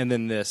 and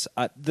then this.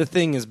 The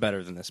Thing is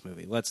better than this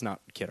movie. Let's not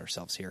kid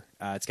ourselves here.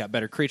 It's got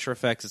better creature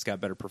effects. It's got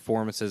better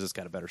performances. It's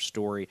got a better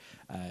story.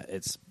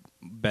 It's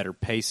better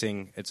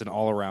pacing. It's an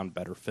all-around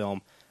better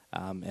film,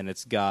 and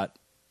it's got...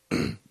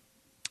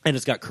 And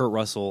it's got Kurt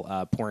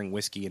Russell pouring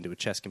whiskey into a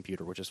chess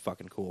computer, which is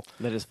fucking cool.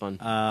 That is fun.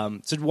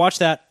 So watch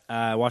that.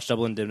 Watch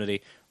Double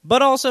Indemnity.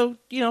 But also,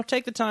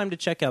 take the time to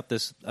check out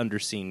this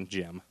underseen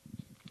gem.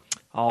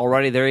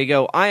 Alrighty, there you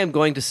go. I am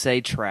going to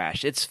say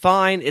trash. It's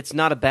fine. It's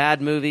not a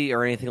bad movie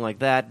or anything like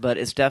that, but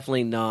it's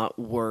definitely not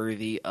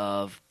worthy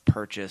of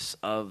purchase,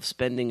 of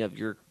spending of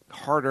your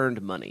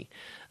hard-earned money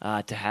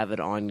to have it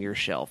on your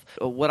shelf.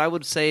 What I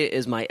would say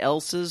is my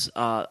else's.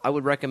 I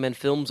would recommend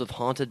films of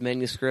haunted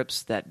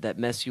manuscripts that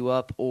mess you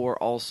up,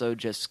 or also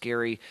just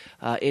scary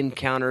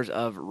encounters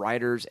of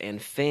writers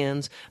and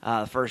fans.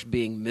 First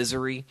being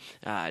Misery,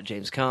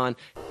 James Caan.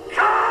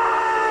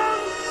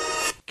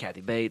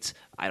 Kathy Bates.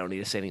 I don't need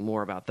to say any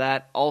more about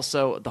that.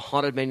 Also, the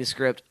haunted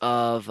manuscript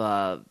of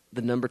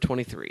the number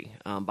 23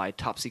 by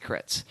Top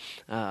Secrets,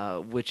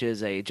 which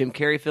is a Jim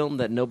Carrey film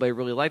that nobody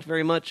really liked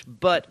very much,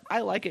 but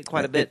I like it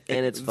quite a bit,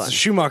 and it's fun.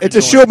 It's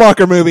a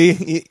Schumacher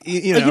movie.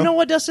 You know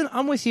what, Dustin?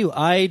 I'm with you.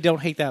 I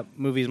don't hate that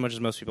movie as much as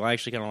most people. I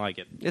actually kind of like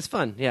it. It's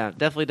fun. Yeah,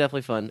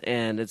 definitely fun,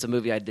 and it's a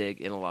movie I dig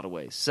in a lot of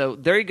ways. So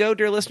there you go,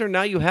 dear listener.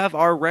 Now you have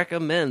our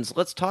recommends.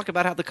 Let's talk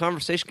about how the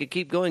conversation can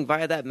keep going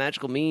via that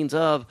magical means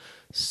of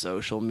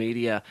social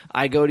media.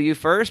 I go to you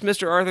first,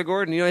 Mr. Arthur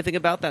Gordon. You know anything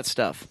about that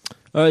stuff?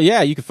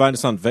 Yeah, you can find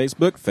us on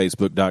Facebook,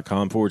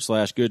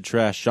 facebook.com/Good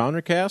Trash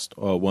Genrecast.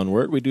 One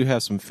word. We do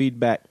have some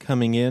feedback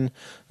coming in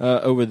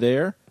over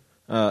there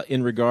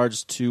in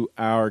regards to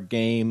our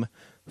game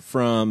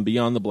from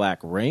Beyond the Black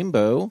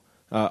Rainbow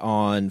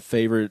on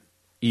favorite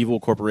evil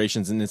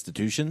corporations and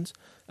institutions.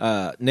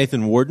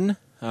 Nathan Warden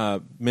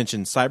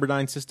mentioned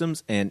Cyberdyne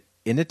Systems and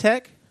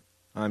Initech.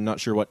 I'm not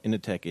sure what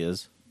Initech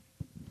is.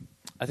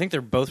 I think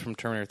they're both from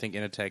Terminator. I think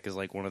Initech is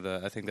like one of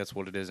the... I think that's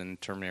what it is in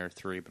Terminator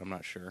 3, but I'm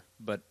not sure.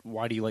 But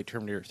why do you like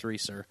Terminator 3,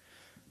 sir?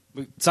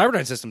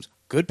 Cyberdyne Systems,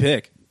 good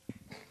pick.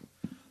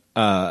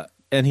 And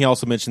he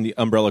also mentioned the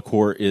Umbrella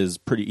Corps is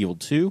pretty evil,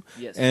 too.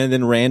 Yes. And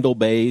then Randall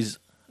Bays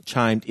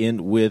chimed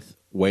in with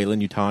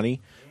Wayland Yutani,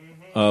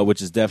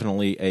 which is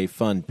definitely a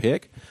fun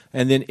pick.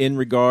 And then in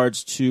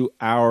regards to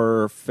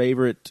our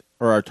favorite...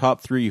 or our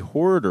top 3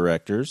 horror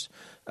directors...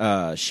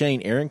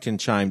 Shane Arrington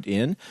chimed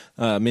in,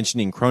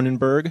 mentioning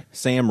Cronenberg,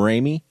 Sam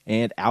Raimi,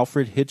 and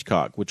Alfred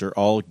Hitchcock, which are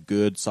all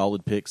good,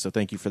 solid picks. So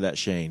thank you for that,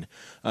 Shane.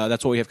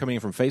 That's what we have coming in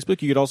from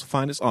Facebook. You could also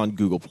find us on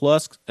Google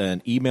Plus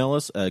and email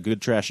us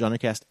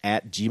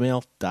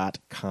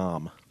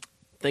goodtrashgenrecast@gmail.com.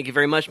 Thank you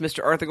very much,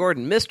 Mr. Arthur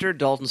Gordon. Mr.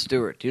 Dalton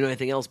Stewart, do you know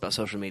anything else about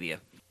social media?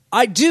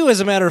 I do, as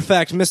a matter of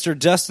fact, Mr.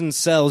 Dustin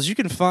Sells. You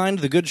can find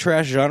the Good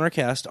Trash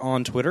Genrecast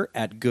on Twitter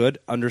at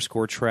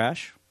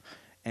good_trash.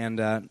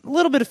 And a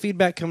little bit of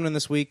feedback coming in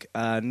this week.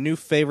 New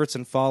favorites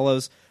and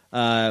follows.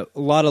 A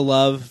lot of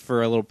love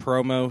for a little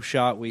promo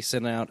shot we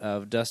sent out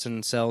of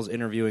Dustin Sells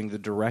interviewing the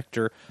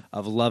director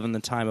of Love in the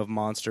Time of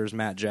Monsters,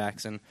 Matt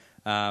Jackson.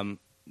 And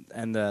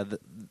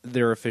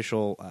their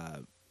official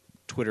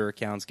Twitter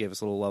accounts gave us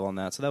a little love on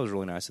that. So that was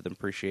really nice of them.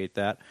 Appreciate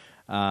that.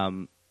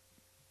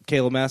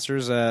 Caleb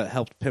Masters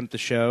helped pimp the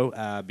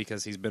show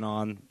because he's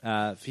been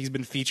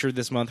featured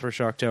this month for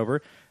Shocktober.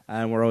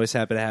 And we're always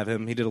happy to have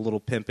him. He did a little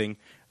pimping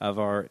of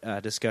our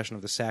discussion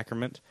of the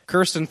sacrament.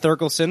 Kirsten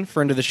Thurkelson,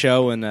 friend of the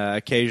show and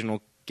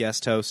occasional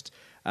guest host,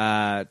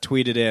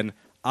 tweeted in,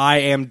 "I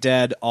am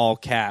dead," all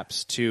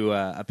caps, to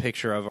a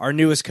picture of our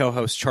newest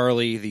co-host,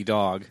 Charlie the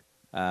dog.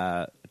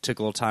 Took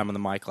a little time on the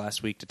mic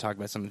last week to talk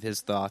about some of his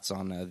thoughts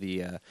on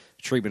the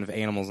treatment of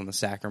animals in the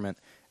sacrament.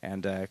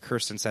 And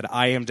Kirsten said,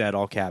 "I am dead,"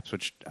 all caps,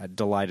 which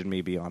delighted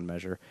me beyond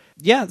measure.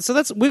 Yeah,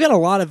 so we've got a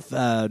lot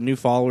of new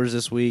followers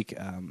this week.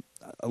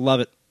 I love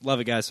it. Love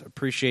it, guys.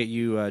 Appreciate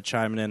you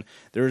chiming in.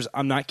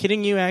 I'm not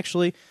kidding you,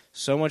 actually,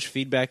 so much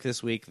feedback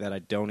this week that I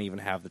don't even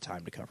have the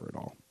time to cover it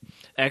all.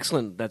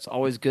 Excellent. That's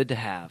always good to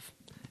have.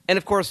 And,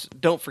 of course,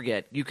 don't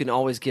forget, you can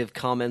always give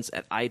comments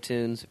at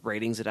iTunes,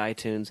 ratings at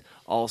iTunes.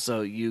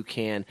 Also, you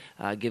can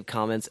give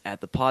comments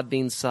at the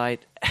Podbean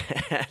site,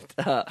 at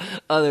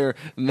other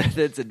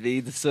methods and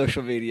means of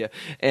social media.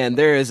 And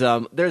there's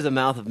a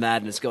mouth of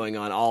madness going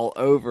on all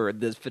over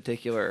this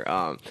particular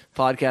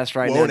podcast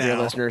right now, dear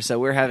listeners. So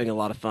we're having a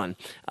lot of fun.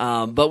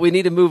 But we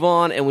need to move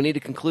on, and we need to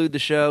conclude the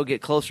show,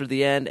 get closer to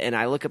the end. And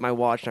I look at my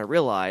watch, and I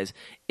realize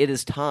it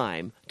is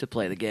time to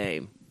play the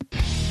game.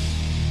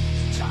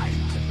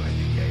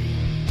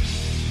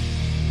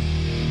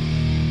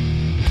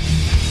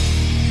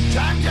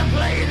 Time to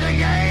play the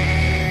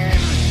game!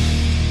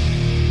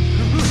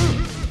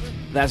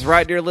 That's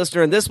right, dear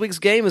listener, and this week's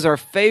game is our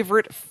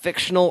favorite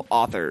fictional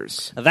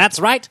authors.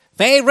 That's right,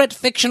 favorite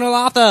fictional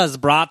authors,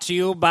 brought to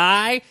you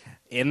by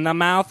In the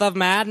Mouth of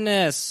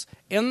Madness.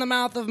 In the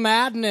Mouth of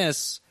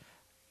Madness.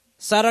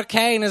 Sutter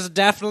Kane is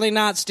definitely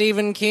not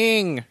Stephen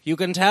King. You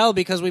can tell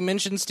because we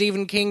mentioned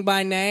Stephen King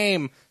by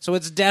name, so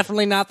it's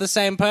definitely not the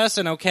same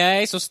person,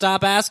 okay? So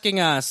stop asking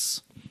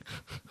us.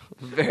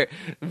 Very,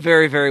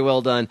 very, very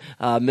well done,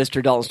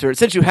 Mr. Dalton Stewart.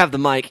 Since you have the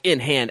mic in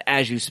hand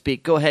as you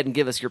speak, go ahead and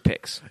give us your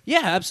picks.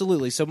 Yeah,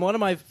 absolutely. So one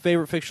of my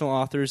favorite fictional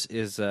authors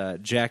is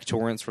Jack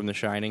Torrance from The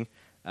Shining.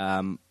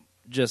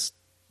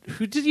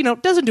 Who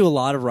doesn't do a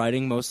lot of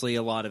writing, mostly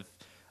a lot of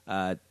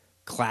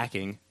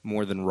clacking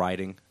more than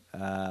writing.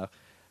 Is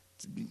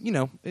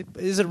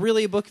it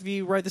really a book if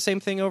you write the same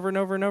thing over and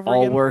over and over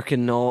All again? All work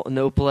and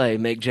no play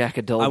make Jack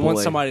a dull boy. I want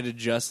somebody to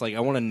just, I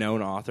want a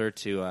known author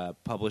to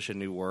publish a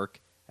new work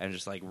and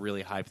just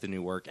really hype the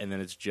new work, and then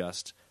it's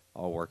just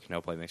all work,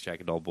 no play makes Jack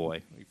a dull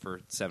boy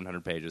for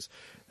 700 pages.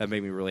 That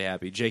made me really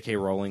happy. J.K.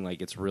 Rowling,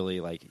 it's really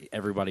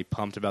everybody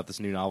pumped about this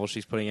new novel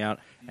she's putting out,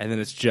 and then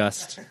it's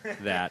just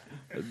that.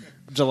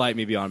 Delight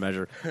me beyond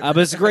measure. But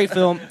it's a great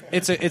film.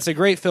 It's a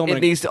great film.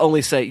 It needs to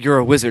only say, "You're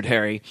a wizard,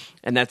 Harry,"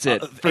 and that's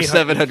it for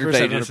 700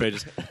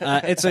 pages.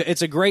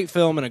 It's a great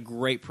film and a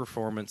great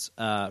performance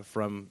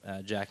from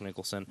Jack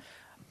Nicholson.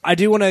 I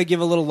do want to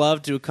give a little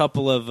love to a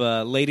couple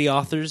of lady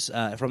authors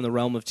from the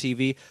realm of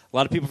TV. A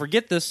lot of people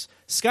forget this.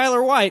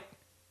 Skylar White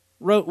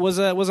was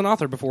an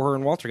author before her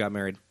and Walter got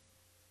married.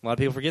 A lot of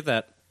people forget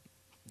that.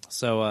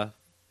 So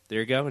there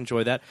you go.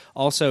 Enjoy that.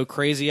 Also,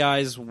 Crazy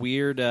Eyes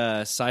weird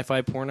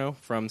sci-fi porno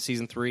from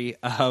season 3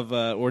 of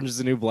Orange is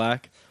the New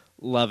Black.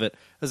 Love it.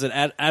 Is it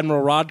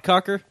Admiral Rod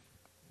Cocker?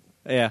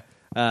 Yeah.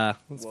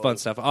 It's fun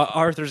stuff.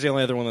 Arthur's the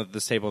only other one at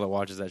this table that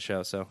watches that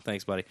show, so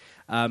thanks, buddy.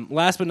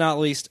 Last but not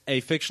least,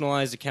 a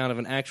fictionalized account of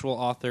an actual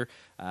author,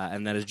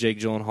 and that is Jake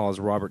Gyllenhaal's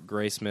Robert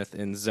Graysmith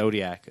in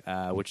Zodiac,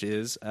 which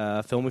is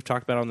a film we've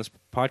talked about on this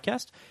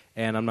podcast,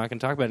 and I'm not going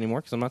to talk about it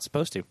anymore because I'm not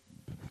supposed to.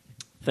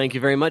 Thank you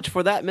very much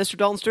for that, Mr.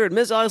 Dalton Stewart.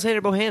 Ms.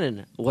 Alexander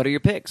Bohannon, what are your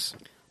picks?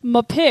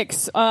 My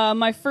picks.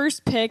 My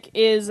first pick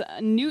is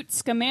Newt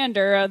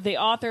Scamander, the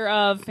author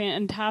of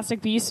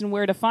Fantastic Beasts and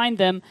Where to Find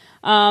Them,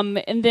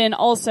 and then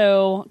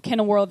also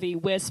Ken Worthy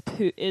Wisp,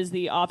 who is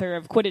the author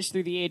of Quidditch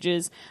Through the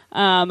Ages.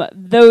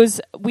 Those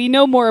we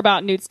know more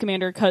about Newt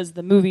Scamander because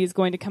the movie is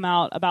going to come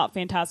out about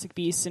Fantastic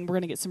Beasts, and we're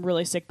going to get some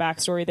really sick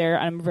backstory there.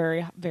 I'm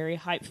very, very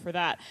hyped for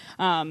that.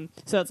 So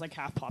that's like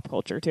half pop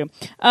culture too.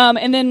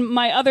 And then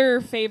my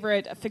other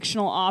favorite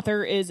fictional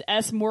author is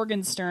S.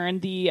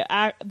 Morgenstern,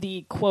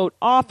 the quote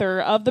author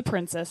of The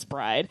Princess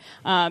Bride,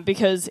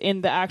 because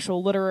in the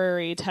actual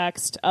literary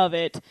text of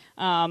it,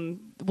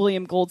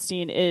 William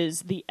Goldstein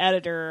is the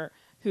editor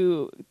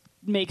who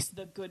makes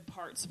the good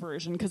parts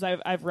version, because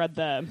I've read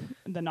the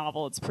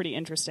novel. It's pretty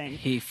interesting.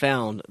 He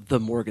found the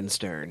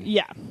Morgenstern.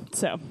 Yeah.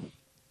 So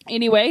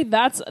anyway,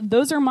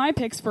 those are my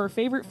picks for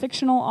favorite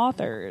fictional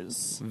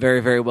authors. Very,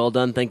 very well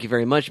done. Thank you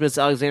very much, Miss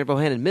Alexander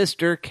Bohannon.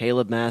 Mr.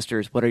 Caleb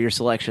Masters, what are your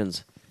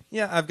selections?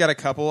 Yeah, I've got a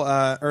couple.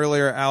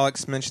 Earlier,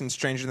 Alex mentioned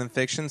Stranger Than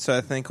Fiction, so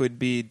I think it would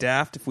be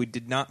daft if we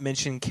did not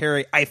mention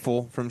Carrie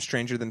Eiffel from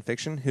Stranger Than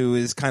Fiction, who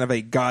is kind of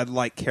a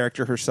godlike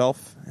character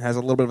herself, has a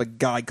little bit of a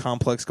god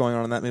complex going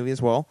on in that movie as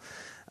well.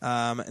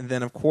 And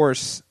then, of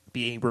course,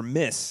 being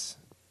remiss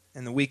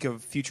in the week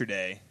of Future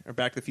Day, or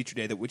Back to the Future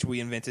Day, which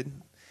we invented.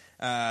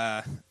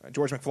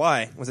 George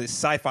McFly was a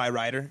sci-fi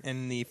writer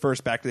in the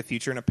first Back to the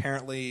Future and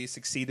apparently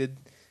succeeded,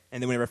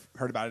 and then we never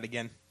heard about it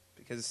again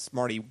because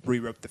Marty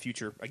rewrote the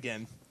future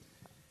again.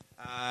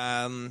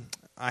 I'd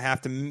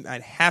have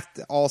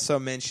to also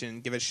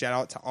give a shout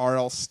out to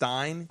R.L.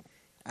 Stine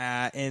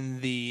in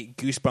the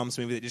Goosebumps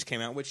movie that just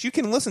came out, which you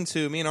can listen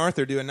to. Me and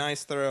Arthur do a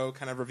nice, thorough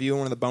kind of review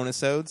on one of the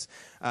bonus-odes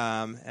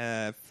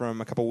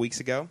from a couple weeks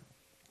ago.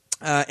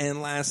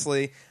 And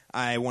lastly,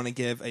 I want to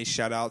give a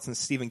shout out, since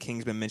Stephen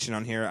King's been mentioned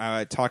on here.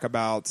 I talk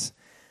about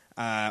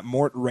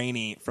Mort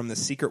Rainey from The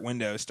Secret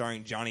Window,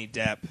 starring Johnny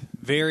Depp.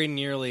 Very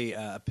nearly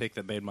a pick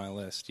that made my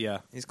list. Yeah,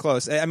 he's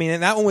close. I mean,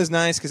 and that one was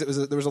nice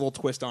because there was a little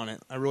twist on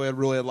it. I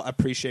really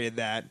appreciated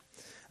that.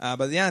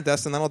 But yeah,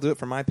 Dustin, that'll do it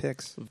for my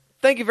picks.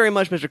 Thank you very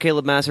much, Mr.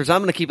 Caleb Masters.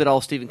 I'm going to keep it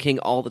all Stephen King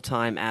all the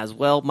time as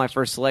well. My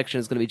first selection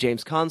is going to be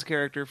James Caan's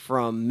character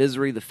from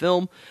Misery, the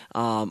film.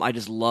 I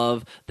just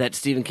love that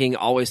Stephen King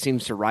always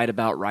seems to write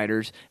about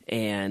writers,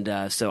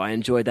 and so I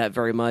enjoyed that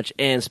very much.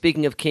 And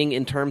speaking of King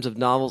in terms of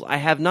novels, I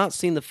have not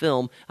seen the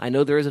film. I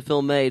know there is a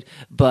film made,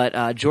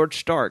 but George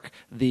Stark,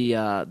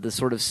 the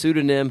sort of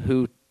pseudonym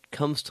who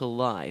comes to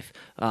life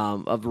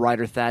of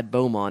writer Thad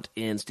Beaumont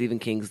in Stephen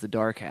King's The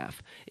Dark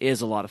Half,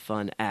 is a lot of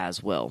fun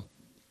as well.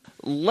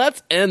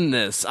 Let's end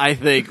this, I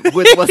think,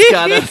 with what's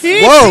got us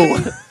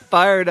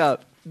fired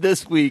up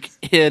this week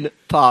in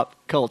pop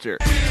culture.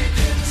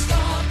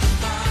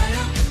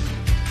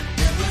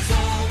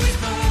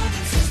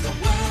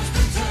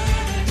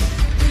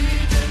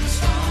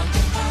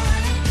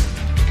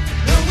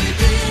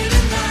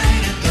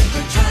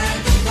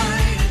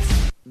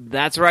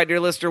 That's right, dear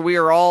listener. We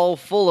are all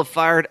full of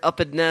fired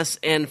upness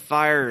and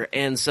fire,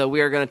 and so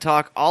we are going to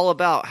talk all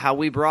about how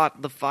we brought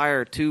the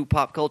fire to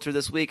pop culture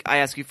this week. I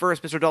ask you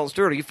first, Mr. Dalton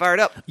Stewart, are you fired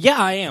up? Yeah,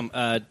 I am.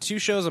 2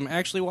 shows I'm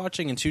actually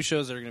watching and 2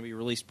 shows that are going to be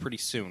released pretty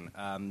soon.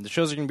 The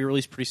shows are going to be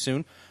released pretty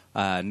soon.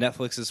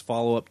 Netflix's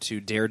follow-up to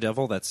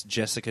Daredevil, that's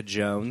Jessica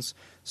Jones,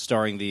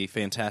 starring the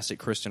fantastic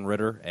Kristen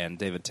Ritter and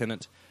David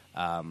Tennant.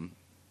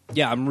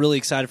 Yeah, I'm really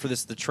excited for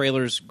this. The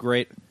trailer's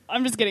great.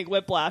 I'm just getting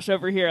whiplash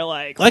over here.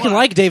 I can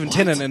like David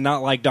Tennant and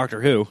not like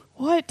Doctor Who.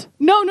 What?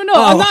 No.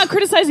 I'm not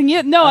criticizing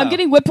you. No, I'm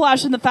getting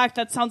whiplash in the fact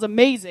that sounds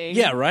amazing.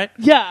 Yeah, right?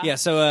 Yeah. Yeah,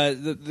 so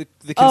the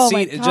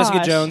conceit, my Jessica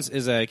gosh. Jones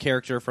is a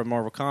character from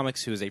Marvel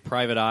Comics who is a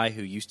private eye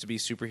who used to be a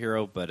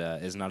superhero but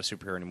is not a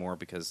superhero anymore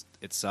because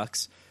it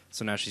sucks.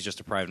 So now she's just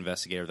a private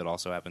investigator that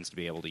also happens to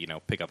be able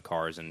to, pick up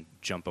cars and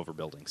jump over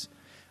buildings.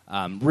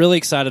 Really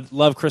excited.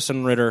 Love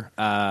Kristen Ritter.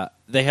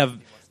 They have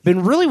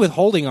been really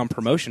withholding on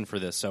promotion for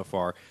this so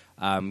far.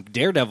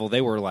 Daredevil, they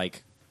were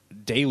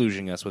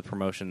deluging us with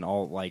promotion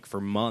all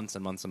for months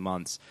and months and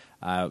months.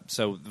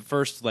 So the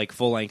first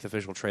full length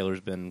official trailer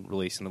has been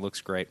released and it looks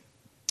great.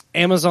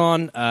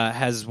 Amazon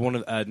has one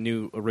of a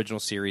new original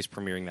series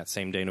premiering that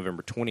same day,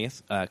 November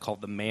 20th, called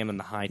The Man in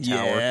the High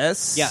Tower.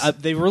 Yes. Yeah,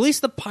 they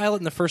released the pilot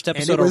in the first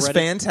episode and it was already.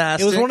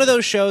 fantastic. It was one of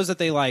those shows that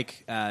they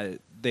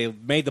they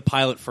made the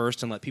pilot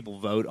first and let people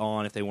vote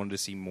on if they wanted to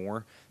see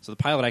more. So the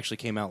pilot actually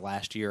came out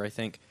last year, I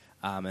think.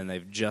 and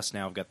they've just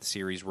now got the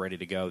series ready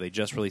to go. They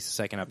just released the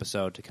second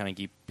episode to kind of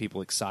keep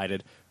people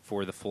excited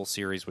for the full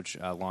series, which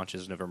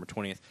launches November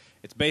 20th.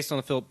 It's based on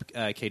the Philip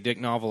K. Dick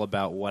novel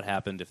about what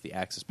happened if the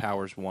Axis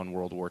powers won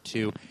World War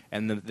II,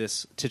 and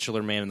this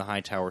titular man in the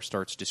high tower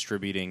starts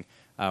distributing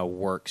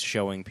works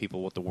showing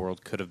people what the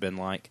world could have been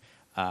like.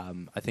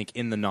 I think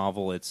in the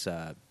novel it's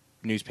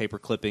newspaper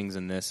clippings,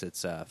 in this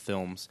it's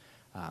films.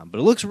 But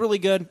it looks really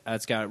good.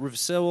 It's got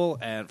Rufus Sewell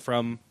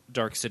from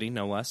Dark City,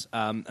 no less,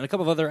 and a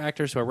couple of other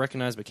actors who I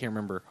recognize but can't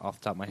remember off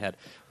the top of my head.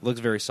 It looks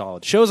very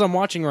solid. Shows I'm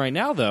watching right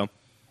now, though,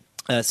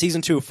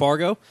 Season 2 of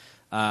Fargo.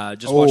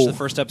 Just watched the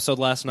first episode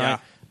last night.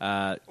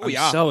 I'm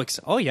so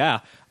excited. Oh,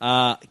 yeah.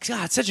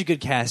 God, such a good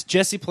cast.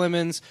 Jesse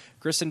Plemons,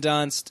 Kirsten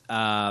Dunst,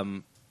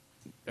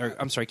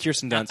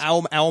 Kirsten Dunst.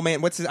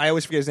 Owlman. What's his? I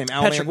always forget his name.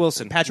 Patrick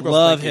Wilson. Patrick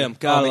Wilson. Love him.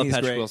 God, I love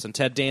Patrick great. Wilson.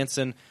 Ted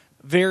Danson.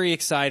 Very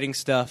exciting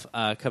stuff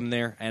coming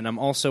there. And I'm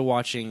also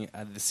watching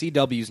the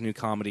CW's new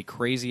comedy,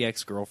 Crazy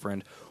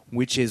Ex-Girlfriend,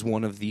 which is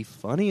one of the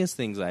funniest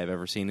things I have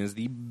ever seen. It is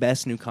the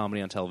best new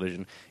comedy on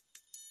television.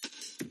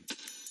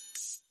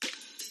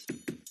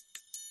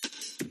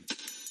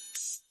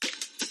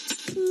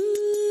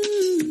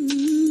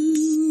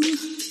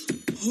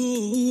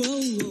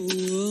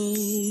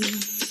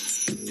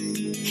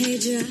 Hey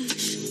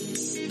Josh,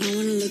 I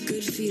want to look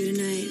good for you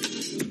tonight,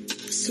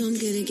 so I'm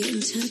gonna get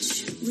in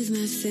touch with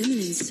my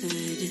feminine side.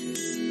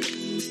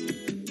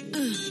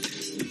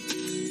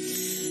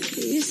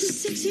 It's a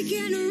sexy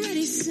getting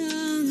ready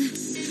song,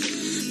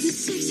 the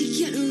sexy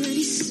getting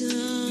ready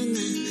song.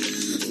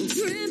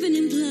 Primping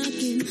and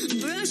plucking,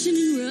 brushing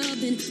and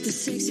rubbing, the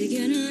sexy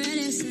getting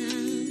ready song.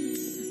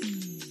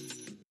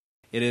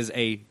 It is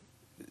a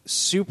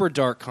super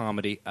dark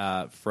comedy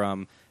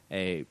from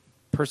a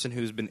person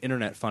who's been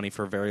internet funny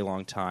for a very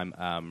long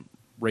time,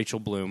 Rachel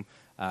Bloom.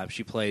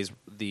 She plays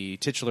the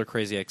titular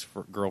crazy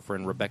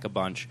ex-girlfriend, Rebecca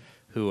Bunch,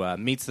 who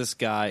meets this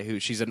guy who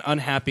she's an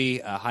unhappy,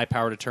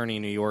 high-powered attorney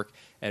in New York,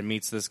 and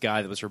meets this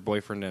guy that was her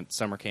boyfriend at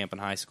summer camp in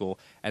high school,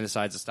 and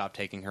decides to stop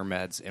taking her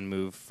meds and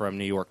move from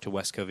New York to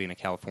West Covina,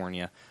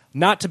 California.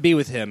 Not to be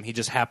with him, he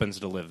just happens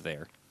to live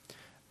there.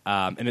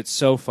 And it's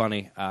so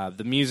funny.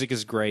 The music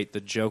is great.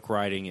 The joke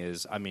writing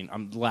is,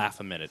 I'm laugh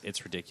a minute.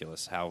 It's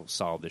ridiculous how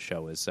solid the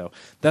show is. So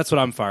that's what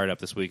I'm fired up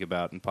this week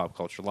about in pop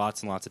culture.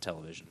 Lots and lots of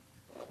television.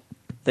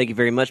 Thank you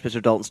very much,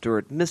 Mr. Dalton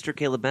Stewart. Mr.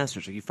 Caleb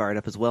Masters, are you fired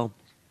up as well?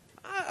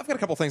 I've got a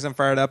couple things I'm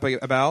fired up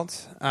about.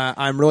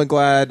 I'm really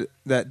glad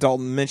that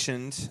Dalton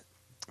mentioned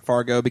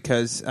Fargo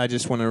because I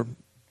just want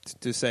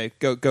to say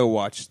go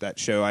watch that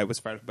show. I was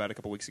fired up about it a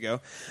couple weeks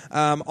ago.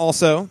 I'm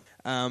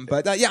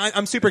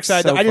super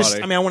excited. So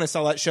I want to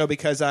sell that show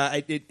because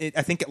I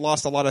think it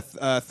lost a lot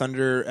of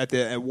thunder at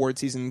the award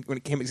season when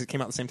it came out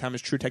at the same time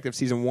as True Detective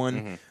season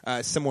 1.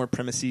 Similar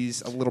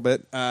premises a little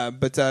bit,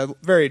 but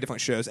very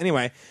different shows.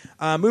 Anyway,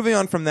 moving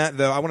on from that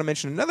though, I want to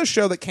mention another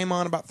show that came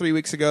on about 3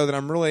 weeks ago that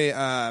I'm really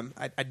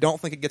I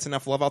don't think it gets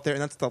enough love out there,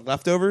 and that's The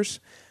Leftovers.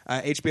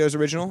 HBO's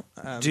original.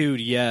 Dude,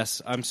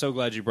 yes. I'm so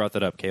glad you brought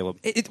that up, Caleb.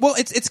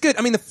 It's good.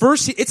 I mean,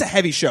 it's a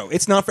heavy show.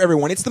 It's not for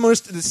everyone. It's the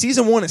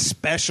season 1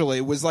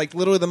 especially was like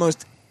literally the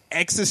most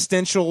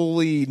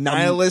existentially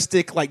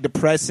nihilistic, like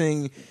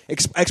depressing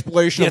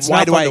exploration of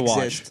why do I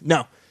exist.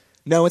 No,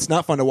 it's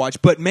not fun to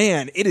watch. But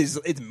man,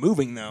 it's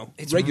moving though.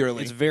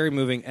 Regularly. It's very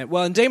moving.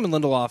 And Damon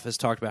Lindelof has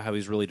talked about how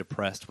he's really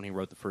depressed when he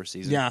wrote the first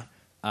season. Yeah.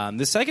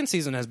 The second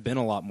season has been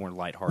a lot more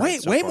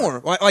lighthearted. Way more.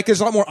 Like there's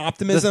a lot more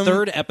optimism. The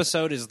third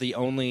episode is the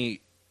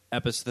only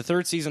episode. The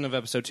third season of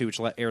episode 2, which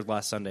aired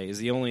last Sunday, is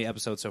the only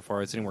episode so far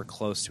that's anywhere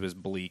close to as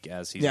bleak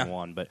as season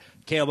 1. But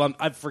Caleb,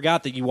 I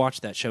forgot that you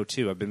watched that show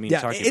too. I've been meaning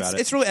to talk about it.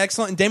 It's really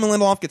excellent. And Damon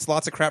Lindelof gets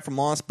lots of crap from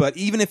Lost, but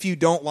even if you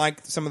don't like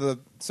some of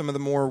the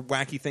more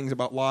wacky things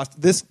about Lost,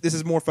 this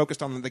is more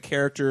focused on the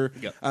character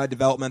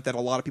development that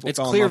a lot of people. It's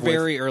fell clear in love with.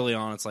 very early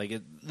on. It's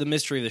like the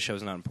mystery of the show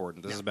is not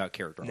important. This is about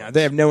character. Yeah,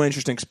 they have no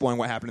interest in exploring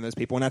what happened to those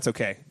people, and that's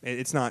okay.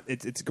 It's not.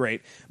 It's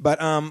great. But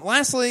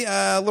lastly,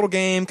 a little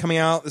game coming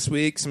out this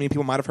week. Some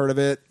people might have heard of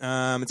it.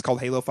 It's called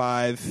Halo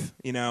 5.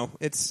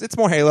 It's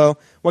more Halo.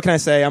 What can I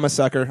say? I'm a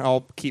sucker.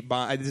 I'll keep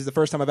buying. This is the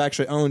first time I've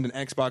actually owned an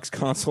Xbox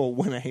console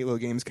when a Halo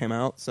games came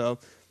out. So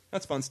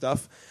that's fun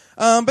stuff.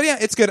 But yeah,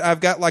 it's good. I've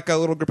got like a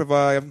little group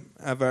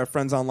of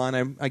friends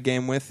online I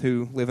game with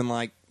who live in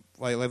like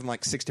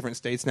 6 different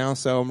states now.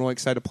 So I'm really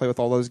excited to play with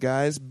all those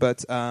guys.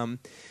 But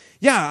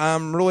yeah,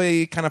 I'm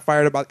really kind of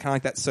fired about kind of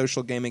like that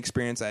social gaming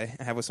experience I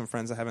have with some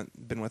friends I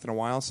haven't been with in a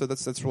while. So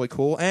that's really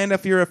cool. And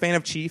if you're a fan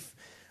of Chief,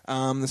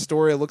 the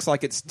story looks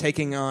like it's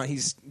taking on.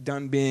 He's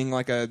done being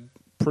like a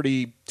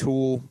pretty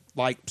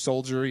tool-like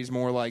soldier. He's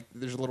more like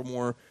there's a little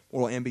more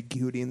moral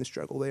ambiguity in the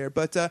struggle there.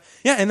 But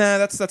yeah, and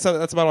that's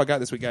about all I got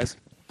this week, guys.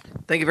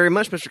 Thank you very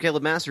much, Mr.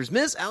 Caleb Masters.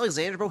 Ms.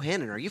 Alexandra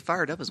Bohannon, are you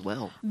fired up as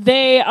well?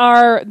 They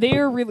are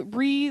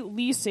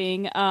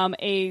releasing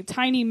a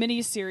tiny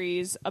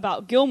mini-series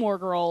about Gilmore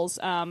Girls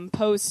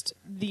post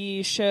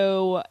the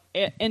show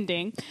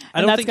ending.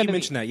 I don't think you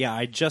mentioned that. Yeah,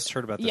 I just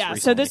heard about this recently.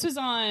 So this is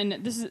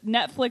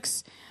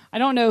Netflix I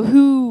don't know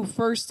who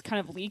first kind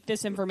of leaked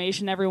this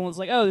information. Everyone was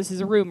like, "Oh, this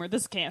is a rumor.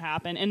 This can't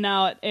happen," and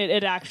now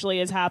it actually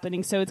is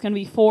happening. So it's going to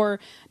be 4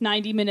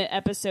 90-minute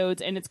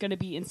episodes, and it's going to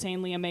be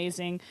insanely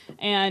amazing.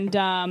 And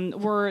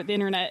the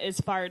internet is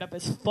fired up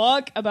as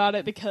fuck about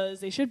it because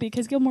they should be,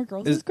 because Gilmore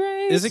Girls is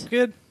great. Is it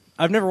good?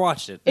 I've never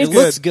watched it. It's It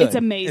looks good. It's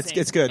amazing.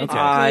 It's good. It's Okay.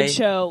 a good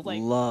show.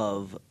 Like,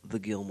 love the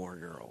Gilmore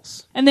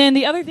Girls. and then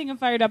the other thing I'm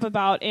fired up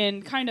about,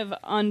 and kind of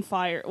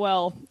unfired,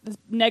 well,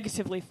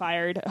 negatively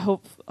fired.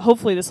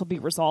 Hopefully this will be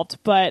resolved.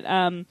 But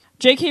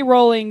J.K.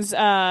 Rowling's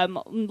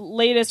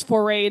latest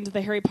foray into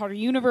the Harry Potter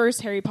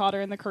universe, Harry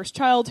Potter and the Cursed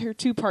Child, her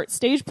 2-part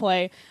stage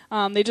play.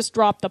 They just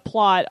dropped the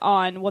plot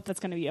on what that's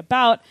going to be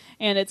about,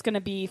 and it's going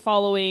to be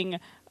following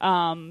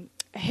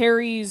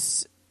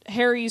Harry's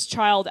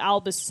child,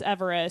 Albus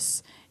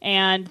Severus,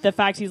 and the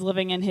fact he's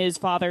living in his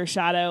father's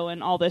shadow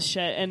and all this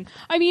shit. And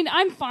I mean,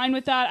 I'm fine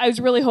with that. I was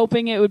really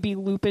hoping it would be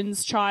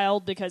Lupin's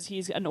child because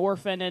he's an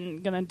orphan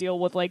and gonna deal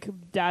with, like,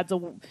 dad's a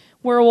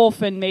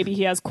werewolf and maybe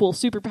he has cool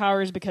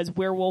superpowers because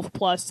werewolf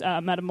plus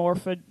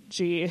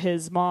metamorphagy,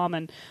 his mom,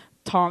 and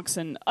Tonks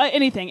and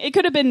anything. It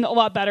could have been a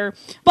lot better,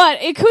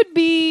 but it could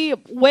be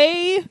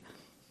way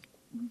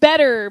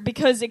better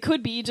because it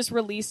could be just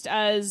released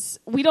as,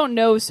 we don't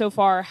know so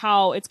far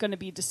how it's going to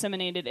be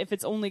disseminated, if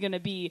it's only going to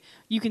be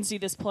you can see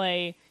this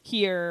play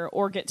here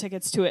or get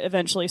tickets to it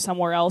eventually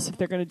somewhere else, if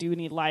they're going to do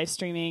any live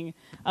streaming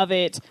of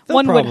it.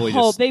 One would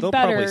hope they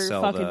better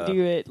fucking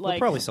do it. They'll Like,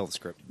 probably sell the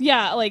script.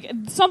 yeah, like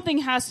something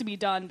has to be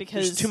done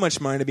because There's too much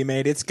money to be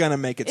made. It's gonna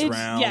make its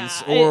rounds, yeah,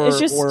 it's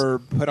just, or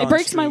put on. it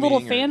breaks my little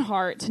streaming fan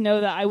heart to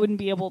know that I wouldn't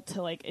be able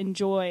to, like,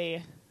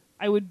 enjoy.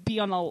 I would be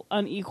on an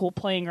unequal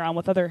playing ground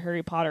with other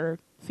Harry Potter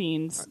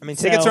fiends. I mean,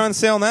 tickets are on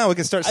sale now. We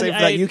can start saving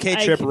for that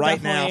UK trip can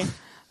right now.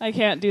 I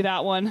can't do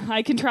that one.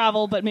 I can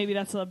travel, but maybe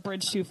that's a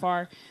bridge too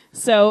far.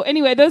 So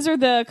anyway, those are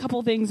the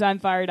couple things I'm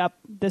fired up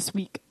this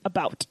week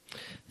about.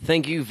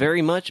 Thank you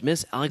very much,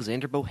 Miss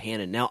Alexandra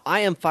Bohannon. Now,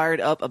 I am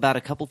fired up about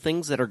a couple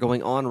things that are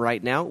going on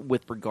right now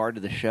with regard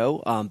to the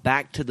show.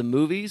 Back to the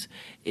Movies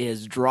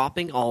is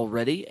dropping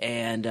already,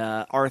 and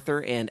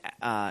Arthur and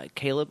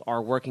Caleb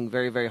are working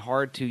very, very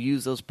hard to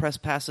use those press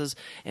passes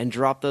and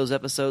drop those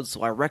episodes,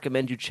 so I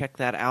recommend you check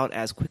that out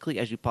as quickly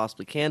as you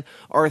possibly can.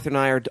 Arthur and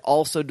I are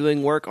also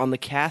doing work on The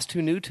Cast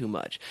Who Knew Too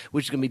Much,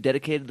 which is going to be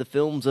dedicated to the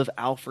films of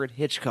Alfred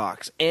Hitchcock.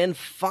 And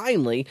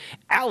finally,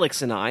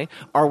 Alex and I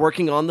are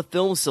working on the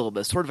film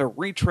syllabus, sort of a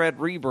retread,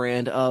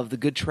 rebrand of the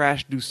Good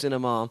Trash du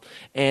Cinema,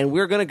 and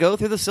we're going to go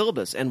through the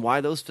syllabus and why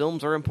those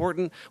films are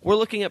important. We're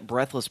looking at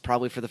Breathless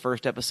probably for the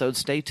first episode.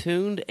 Stay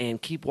tuned and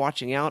keep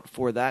watching out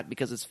for that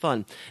because it's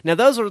fun. Now,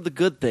 those are the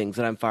good things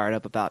that I'm fired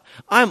up about.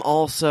 I'm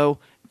also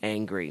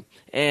angry,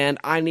 and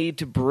I need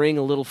to bring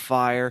a little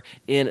fire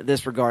in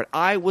this regard.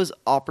 I was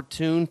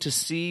opportune to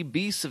see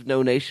Beasts of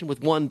No Nation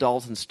with one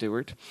Dalton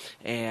Stewart,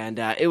 and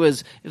it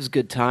was a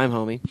good time,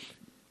 homie.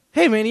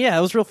 Hey, man, yeah,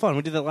 it was real fun.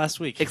 We did that last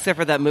week. Except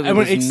for that movie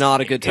was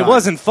not a good time. It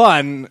wasn't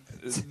fun,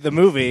 the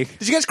movie.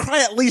 Did you guys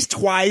cry at least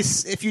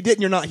twice? If you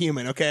didn't, you're not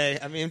human, okay?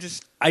 I mean,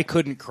 I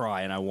couldn't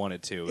cry, and I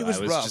wanted to. It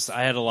was rough.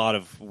 I had a lot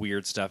of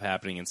weird stuff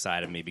happening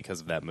inside of me because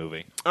of that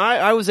movie.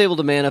 I was able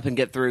to man up and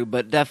get through,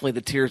 but definitely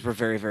the tears were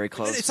very, very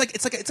close. It's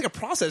like a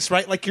process,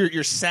 right? Like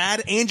you're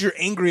sad and you're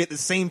angry at the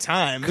same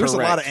time. There's a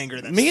lot of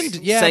anger. Me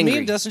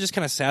and Dustin just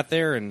kind of sat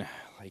there and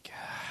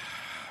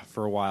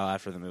for a while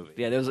after the movie.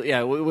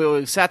 Yeah,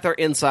 we sat there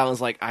in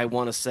silence like, I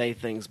want to say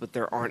things, but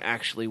there aren't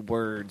actually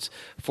words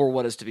for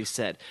what is to be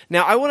said.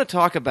 Now, I want to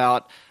talk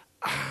about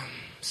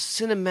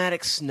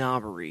cinematic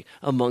snobbery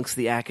amongst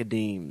the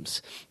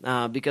academes,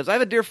 because I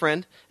have a dear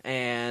friend,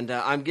 and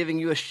I'm giving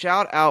you a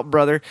shout-out,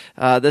 brother.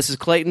 This is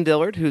Clayton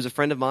Dillard, who's a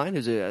friend of mine,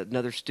 who's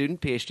another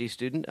student,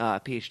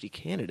 PhD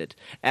candidate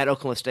at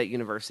Oklahoma State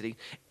University,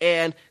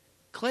 and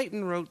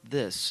Clayton wrote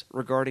this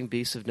regarding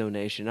Beasts of No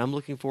Nation. I'm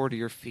looking forward to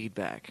your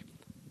feedback,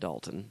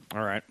 Dalton.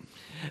 All right.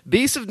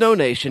 Beasts of No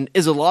Nation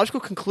is a logical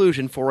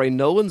conclusion for a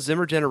Nolan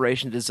Zimmer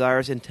generation that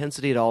desires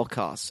intensity at all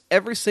costs.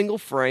 Every single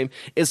frame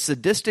is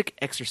sadistic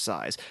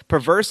exercise,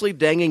 perversely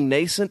dangling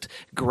nascent,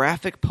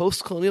 graphic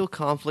post-colonial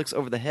conflicts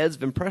over the heads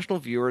of impressionable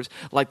viewers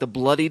like the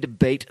bloodied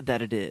bait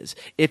that it is.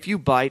 If you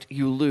bite,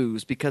 you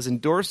lose, because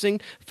endorsing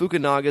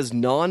Fukunaga's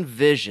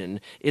non-vision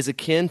is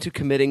akin to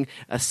committing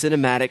a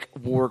cinematic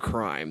war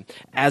crime,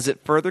 as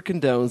it further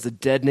condones the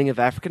deadening of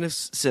African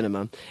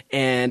cinema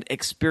and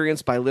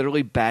experienced by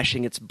literally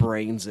bashing its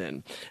brains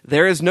in.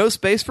 There is no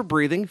space for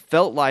breathing,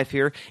 felt life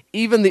here.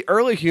 Even the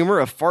early humor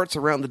of farts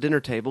around the dinner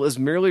table is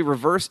merely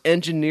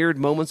reverse-engineered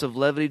moments of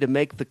levity to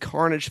make the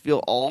carnage feel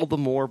all the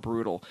more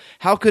brutal.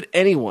 How could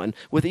anyone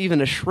with even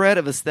a shred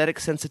of aesthetic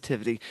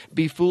sensitivity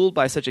be fooled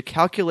by such a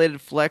calculated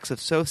flex of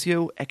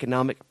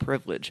socioeconomic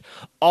privilege?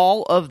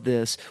 All of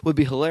this would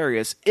be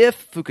hilarious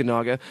if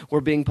Fukunaga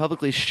were being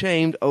publicly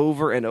shamed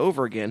over and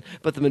over again,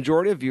 but the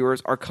majority of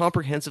viewers are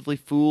comprehensively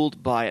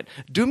fooled by it.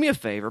 Do me a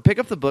favor, pick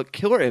up the book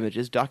Killer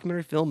Images,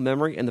 Documentary Film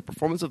Memory and the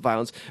Performance of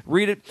Violence,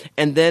 read it,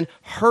 and then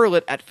hurl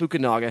it at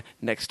Fukunaga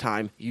next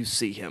time you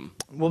see him.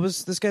 What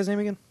was this guy's name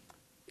again?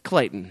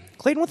 Clayton.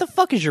 Clayton, what the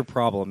fuck is your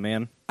problem,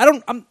 man?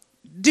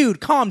 dude,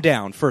 calm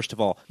down, first of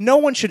all. No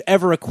one should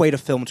ever equate a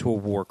film to a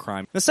war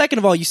crime. Now, second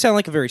of all, you sound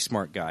like a very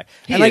smart guy.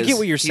 I get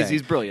what you're saying.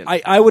 He's brilliant.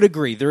 I would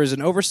agree. There is an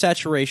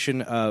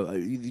oversaturation.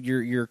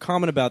 Your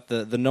comment about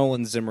the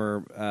Nolan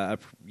Zimmer,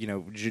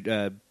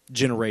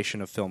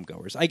 generation of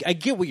filmgoers. I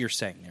get what you're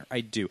saying there.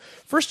 I do.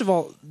 First of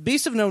all,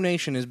 Beast of No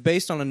Nation is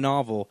based on a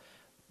novel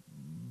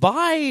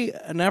by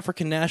an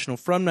African national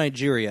from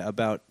Nigeria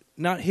about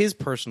not his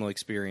personal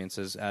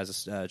experiences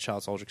as a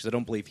child soldier, because I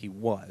don't believe he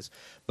was,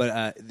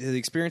 but the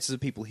experiences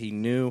of people he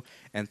knew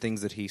and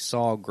things that he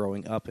saw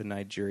growing up in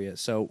Nigeria.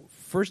 So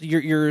first,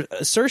 your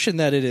assertion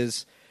that it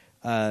is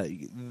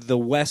the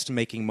West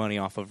making money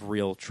off of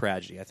real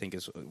tragedy, I think,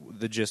 is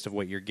the gist of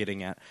what you're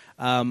getting at.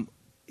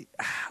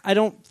 I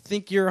don't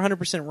think you're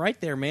 100% right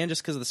there, man,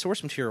 just because of the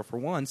source material, for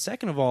one.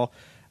 Second of all,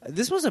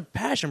 this was a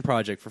passion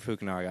project for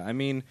Fukunaga. I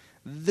mean,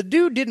 the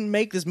dude didn't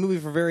make this movie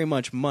for very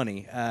much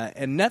money,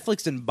 and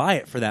Netflix didn't buy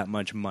it for that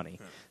much money.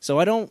 So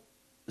I don't...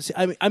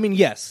 I mean,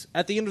 yes,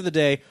 at the end of the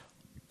day,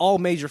 all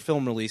major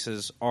film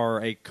releases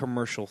are a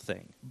commercial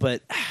thing,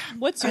 but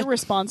what's your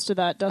response to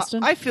that,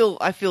 Dustin? I feel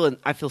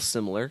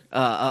similar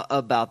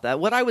about that.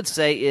 What I would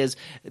say is,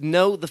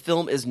 no, the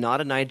film is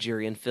not a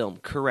Nigerian film.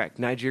 Correct.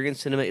 Nigerian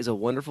cinema is a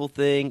wonderful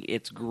thing.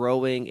 It's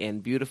growing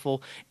and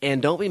beautiful, and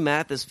don't be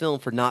mad at this film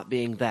for not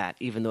being that,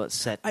 even though it's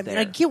set there. I mean,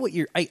 I get what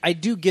you're. I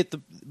do get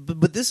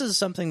but this is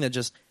something that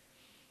just.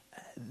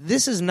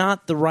 This is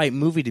not the right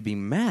movie to be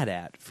mad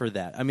at for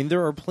that. I mean,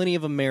 there are plenty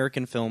of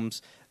American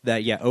films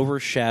that,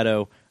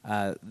 overshadow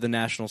the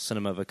national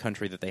cinema of a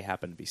country that they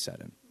happen to be set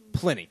in.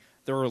 Plenty.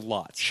 There are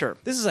lots. Sure.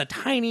 This is a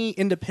tiny,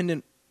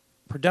 independent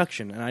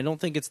production, and I don't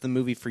think it's the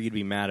movie for you to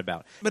be mad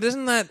about. But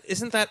isn't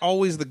that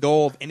always the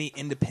goal of any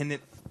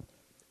independent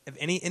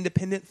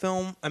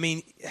film? I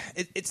mean,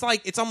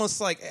 it's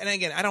almost like, and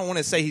again, I don't want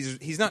to say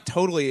he's not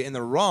totally in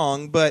the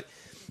wrong, but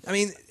I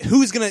mean,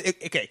 who's gonna?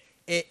 Okay,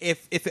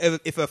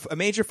 if a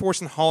major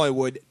force in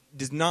Hollywood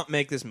does not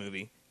make this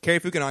movie, Cary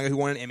Fukunaga, who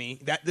won an Emmy,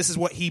 this is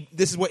what he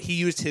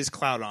used his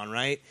clout on,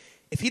 right?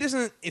 If he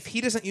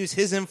doesn't use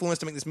his influence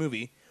to make this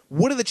movie,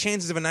 what are the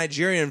chances of a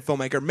Nigerian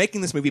filmmaker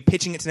making this movie,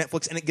 pitching it to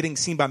Netflix, and it getting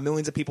seen by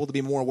millions of people to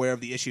be more aware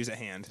of the issues at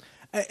hand?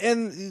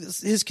 And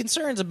his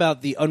concerns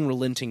about the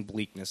unrelenting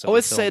bleakness of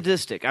it's the film.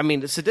 sadistic. I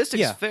mean,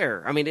 sadistic's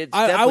fair. I mean, it's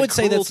I definitely would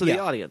say cruel that's to the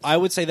audience. I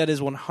would say that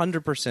is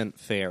 100%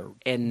 fair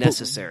and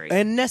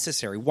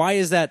necessary. Why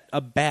is that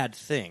a bad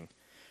thing?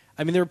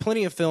 I mean, there are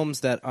plenty of films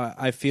that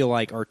I feel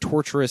like are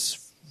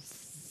torturous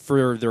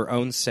for their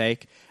own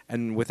sake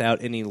and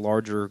without any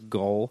larger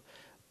goal.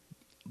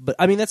 But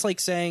I mean, that's like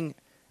saying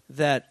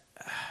that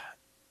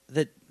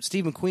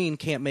Steve McQueen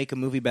can't make a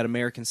movie about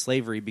American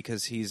slavery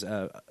because he's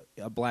a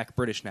black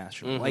British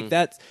national. Mm-hmm. Like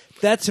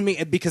that to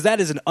me, because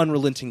that is an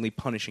unrelentingly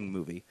punishing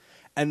movie,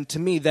 and to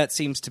me that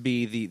seems to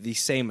be the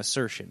same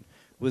assertion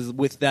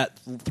with that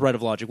thread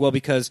of logic. Well,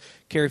 because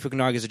Cary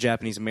Fukunaga is a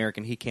Japanese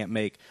American, he can't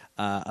make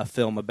a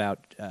film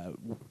about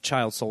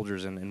child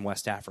soldiers in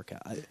West Africa.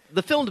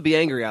 The film to be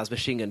angry at is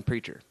Machine Gun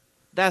Preacher.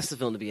 That's the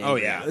film to be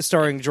angry at.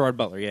 Starring Gerard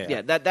Butler.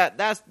 Yeah.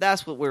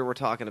 That's what we're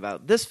talking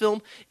about. This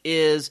film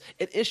is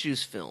an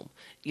issues film.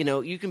 You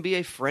know, you can be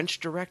a French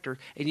director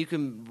and you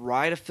can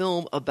write a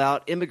film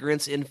about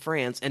immigrants in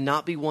France and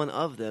not be one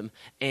of them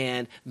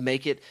and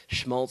make it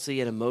schmaltzy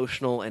and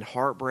emotional and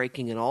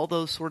heartbreaking and all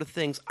those sort of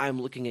things.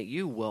 I'm looking at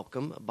you,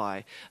 Welcome,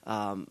 by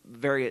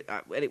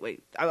anyway,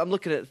 I'm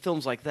looking at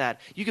films like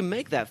that. You can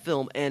make that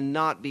film and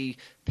not be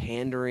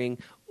pandering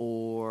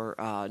or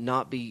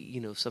not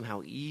be,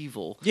 somehow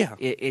evil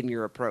in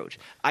your approach.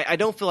 I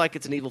don't feel like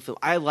it's an evil film.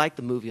 I like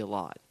the movie a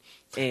lot.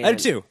 And I do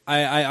too.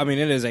 I mean,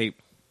 it is a...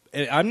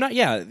 I'm not...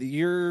 Yeah,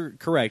 you're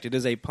correct. It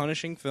is a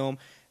punishing film,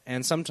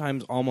 and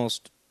sometimes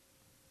almost...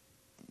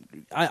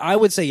 I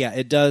would say,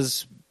 it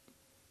does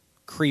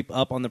creep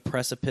up on the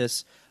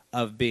precipice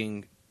of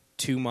being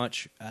too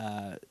much,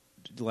 kind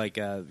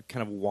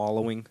of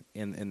wallowing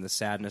in the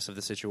sadness of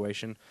the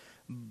situation.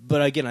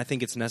 But again, I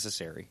think it's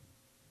necessary.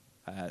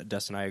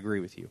 Dustin, I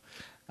agree with you.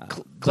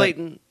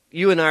 Clayton,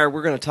 you and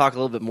we're going to talk a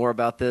little bit more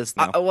about this.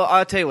 No.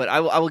 I'll tell you what, I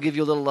will give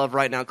you a little love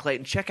right now,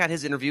 Clayton. Check out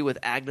his interview with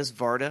Agnes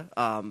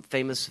Varda,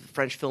 famous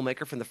French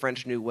filmmaker from the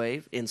French New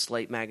Wave, in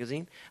Slate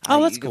magazine.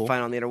 That's you cool. can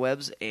find on the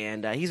interwebs,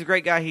 and he's a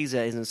great guy. He's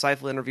an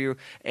insightful interviewer,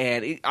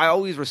 and I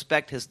always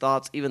respect his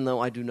thoughts, even though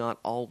I do not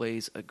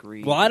always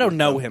agree. Well, I don't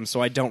know him,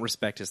 so I don't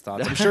respect his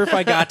thoughts. I'm sure if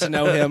I got to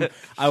know him,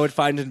 I would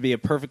find him to be a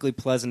perfectly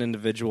pleasant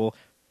individual.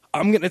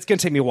 It's going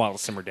to take me a while to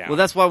simmer down. Well,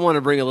 that's why I want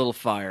to bring a little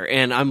fire,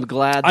 and I'm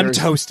glad I'm there's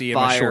toasty in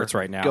my fire shorts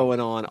right now. Going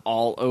on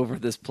all over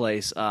this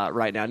place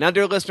right now. Now,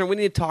 dear listener, we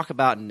need to talk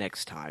about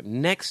next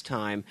time. Next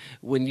time,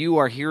 when you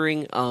are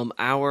hearing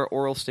our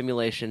oral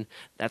stimulation,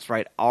 that's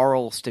right,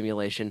 oral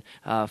stimulation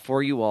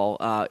for you all,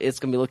 it's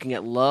going to be looking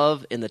at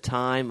Love in the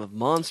Time of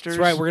Monsters. That's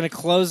right. We're going to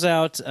close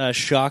out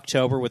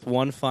Shocktober with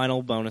one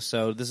final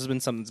bonus-ode. This has been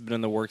something that's been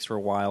in the works for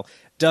a while.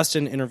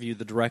 Dustin interviewed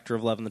the director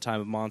of Love in the Time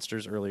of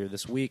Monsters earlier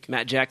this week.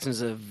 Matt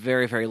Jackson's a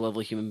very, very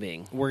lovely human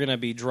being. We're going to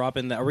be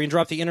dropping that. We're going to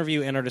drop the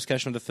interview and our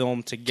discussion of the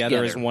film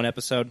together as one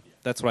episode.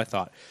 That's what I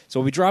thought. So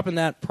we'll be dropping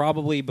that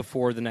probably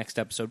before the next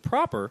episode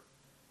proper,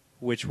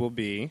 which will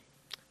be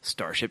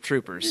Starship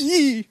Troopers.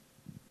 Yee!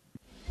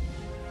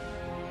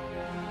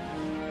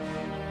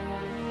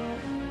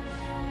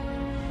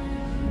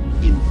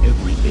 In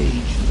every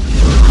age,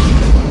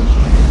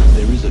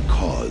 there is a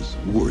cause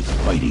worth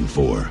fighting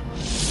for.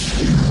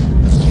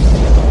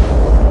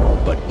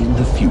 But in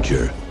the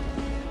future,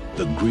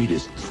 the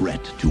greatest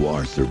threat to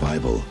our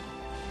survival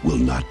will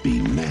not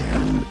be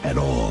man at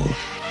all.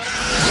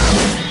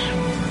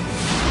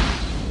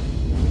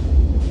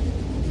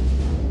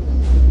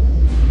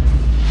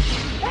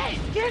 Hey,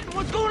 kid,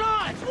 what's going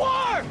on? It's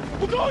war!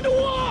 We're going to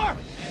war!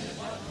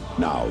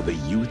 Now, the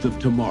youth of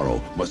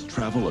tomorrow must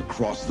travel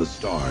across the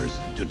stars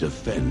to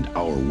defend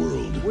our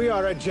world. We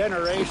are a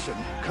generation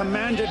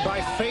commanded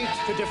by fate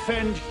to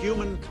defend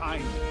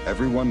humankind.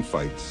 Everyone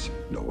fights,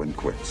 no one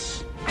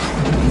quits.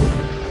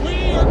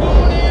 We are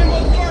going in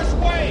with first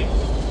wave.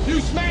 You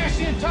smash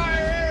the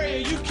entire area.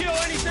 You kill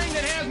anything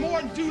that has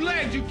more than 2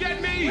 legs. You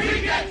get me?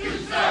 We get you,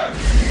 sir!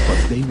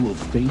 But they will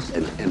face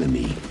an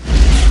enemy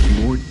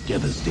more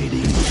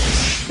devastating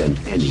than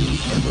any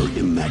ever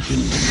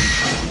imagined.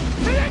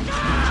 Here they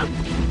come!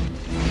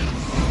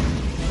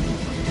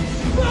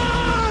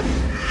 Run!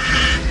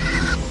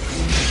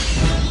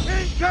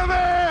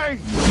 Incoming!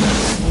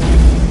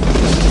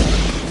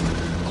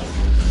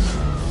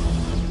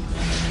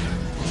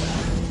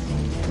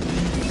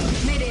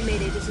 Mayday,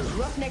 mayday, this is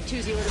Roughneck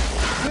 20.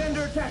 We're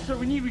under attack, sir.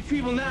 We need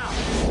retrieval now.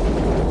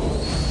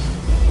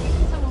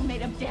 Someone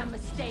made a damn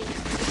mistake.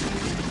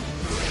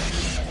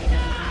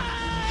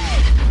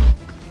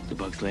 The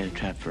bugs laid a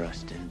trap for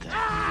us, didn't they?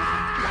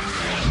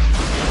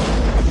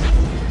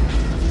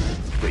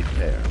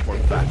 Prepare for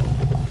battle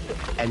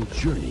and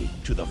journey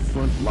to the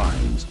front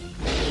lines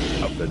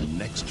of the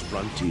next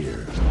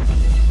frontier.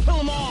 Kill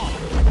them all!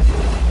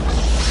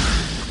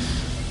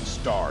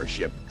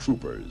 Starship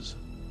Troopers.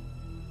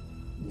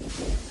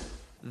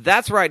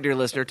 That's right, dear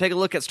listener. Take a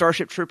look at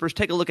Starship Troopers,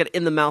 take a look at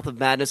In the Mouth of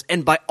Madness,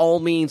 and by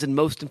all means, and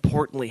most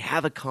importantly,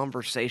 have a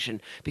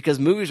conversation, because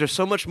movies are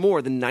so much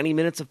more than 90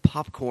 minutes of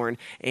popcorn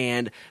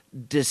and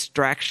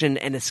distraction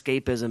and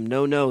escapism.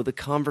 No, the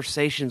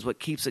conversation's what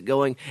keeps it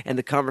going, and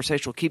the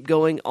conversation will keep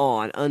going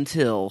on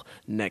until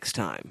next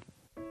time.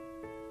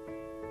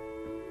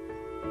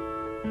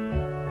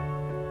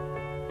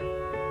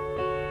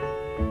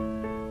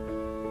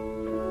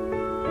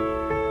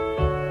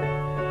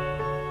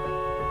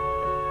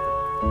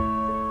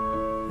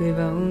 We've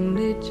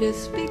only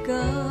just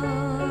begun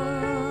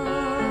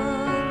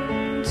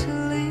to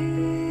live.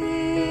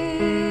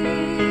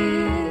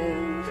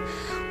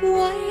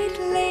 White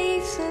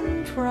lace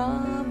and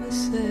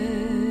promises,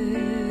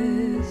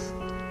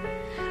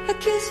 a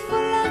kiss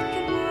for luck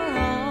and we're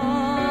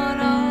on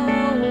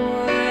our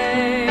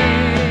way.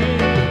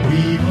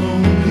 We've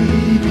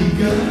only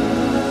begun.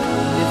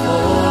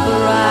 Before the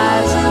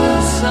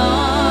rising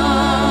sun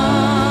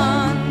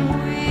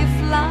we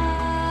fly.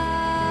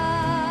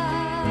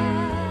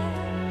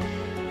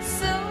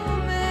 So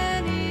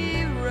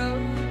many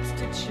roads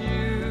to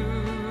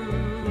choose.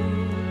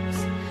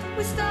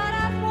 We start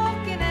out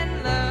walking and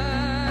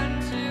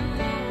learn to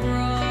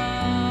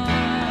run.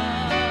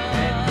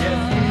 And yes,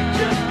 we've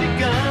just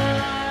begun.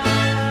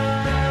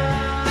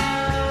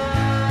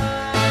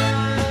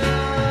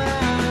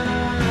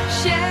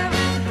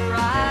 Sharing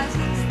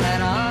horizons that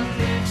are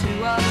new to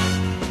us.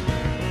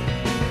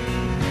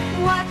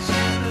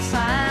 Watching the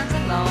signs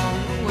along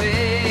the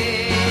way.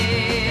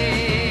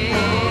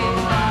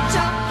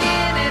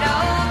 Talking it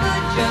over,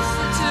 just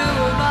the two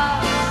of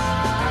us.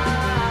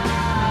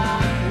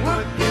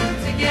 Working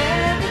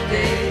together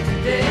day to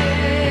day.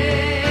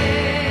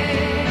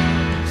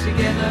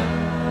 Together.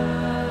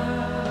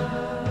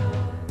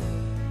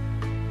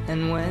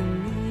 And when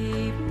the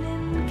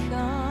evening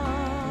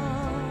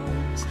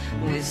comes,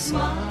 we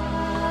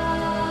smile.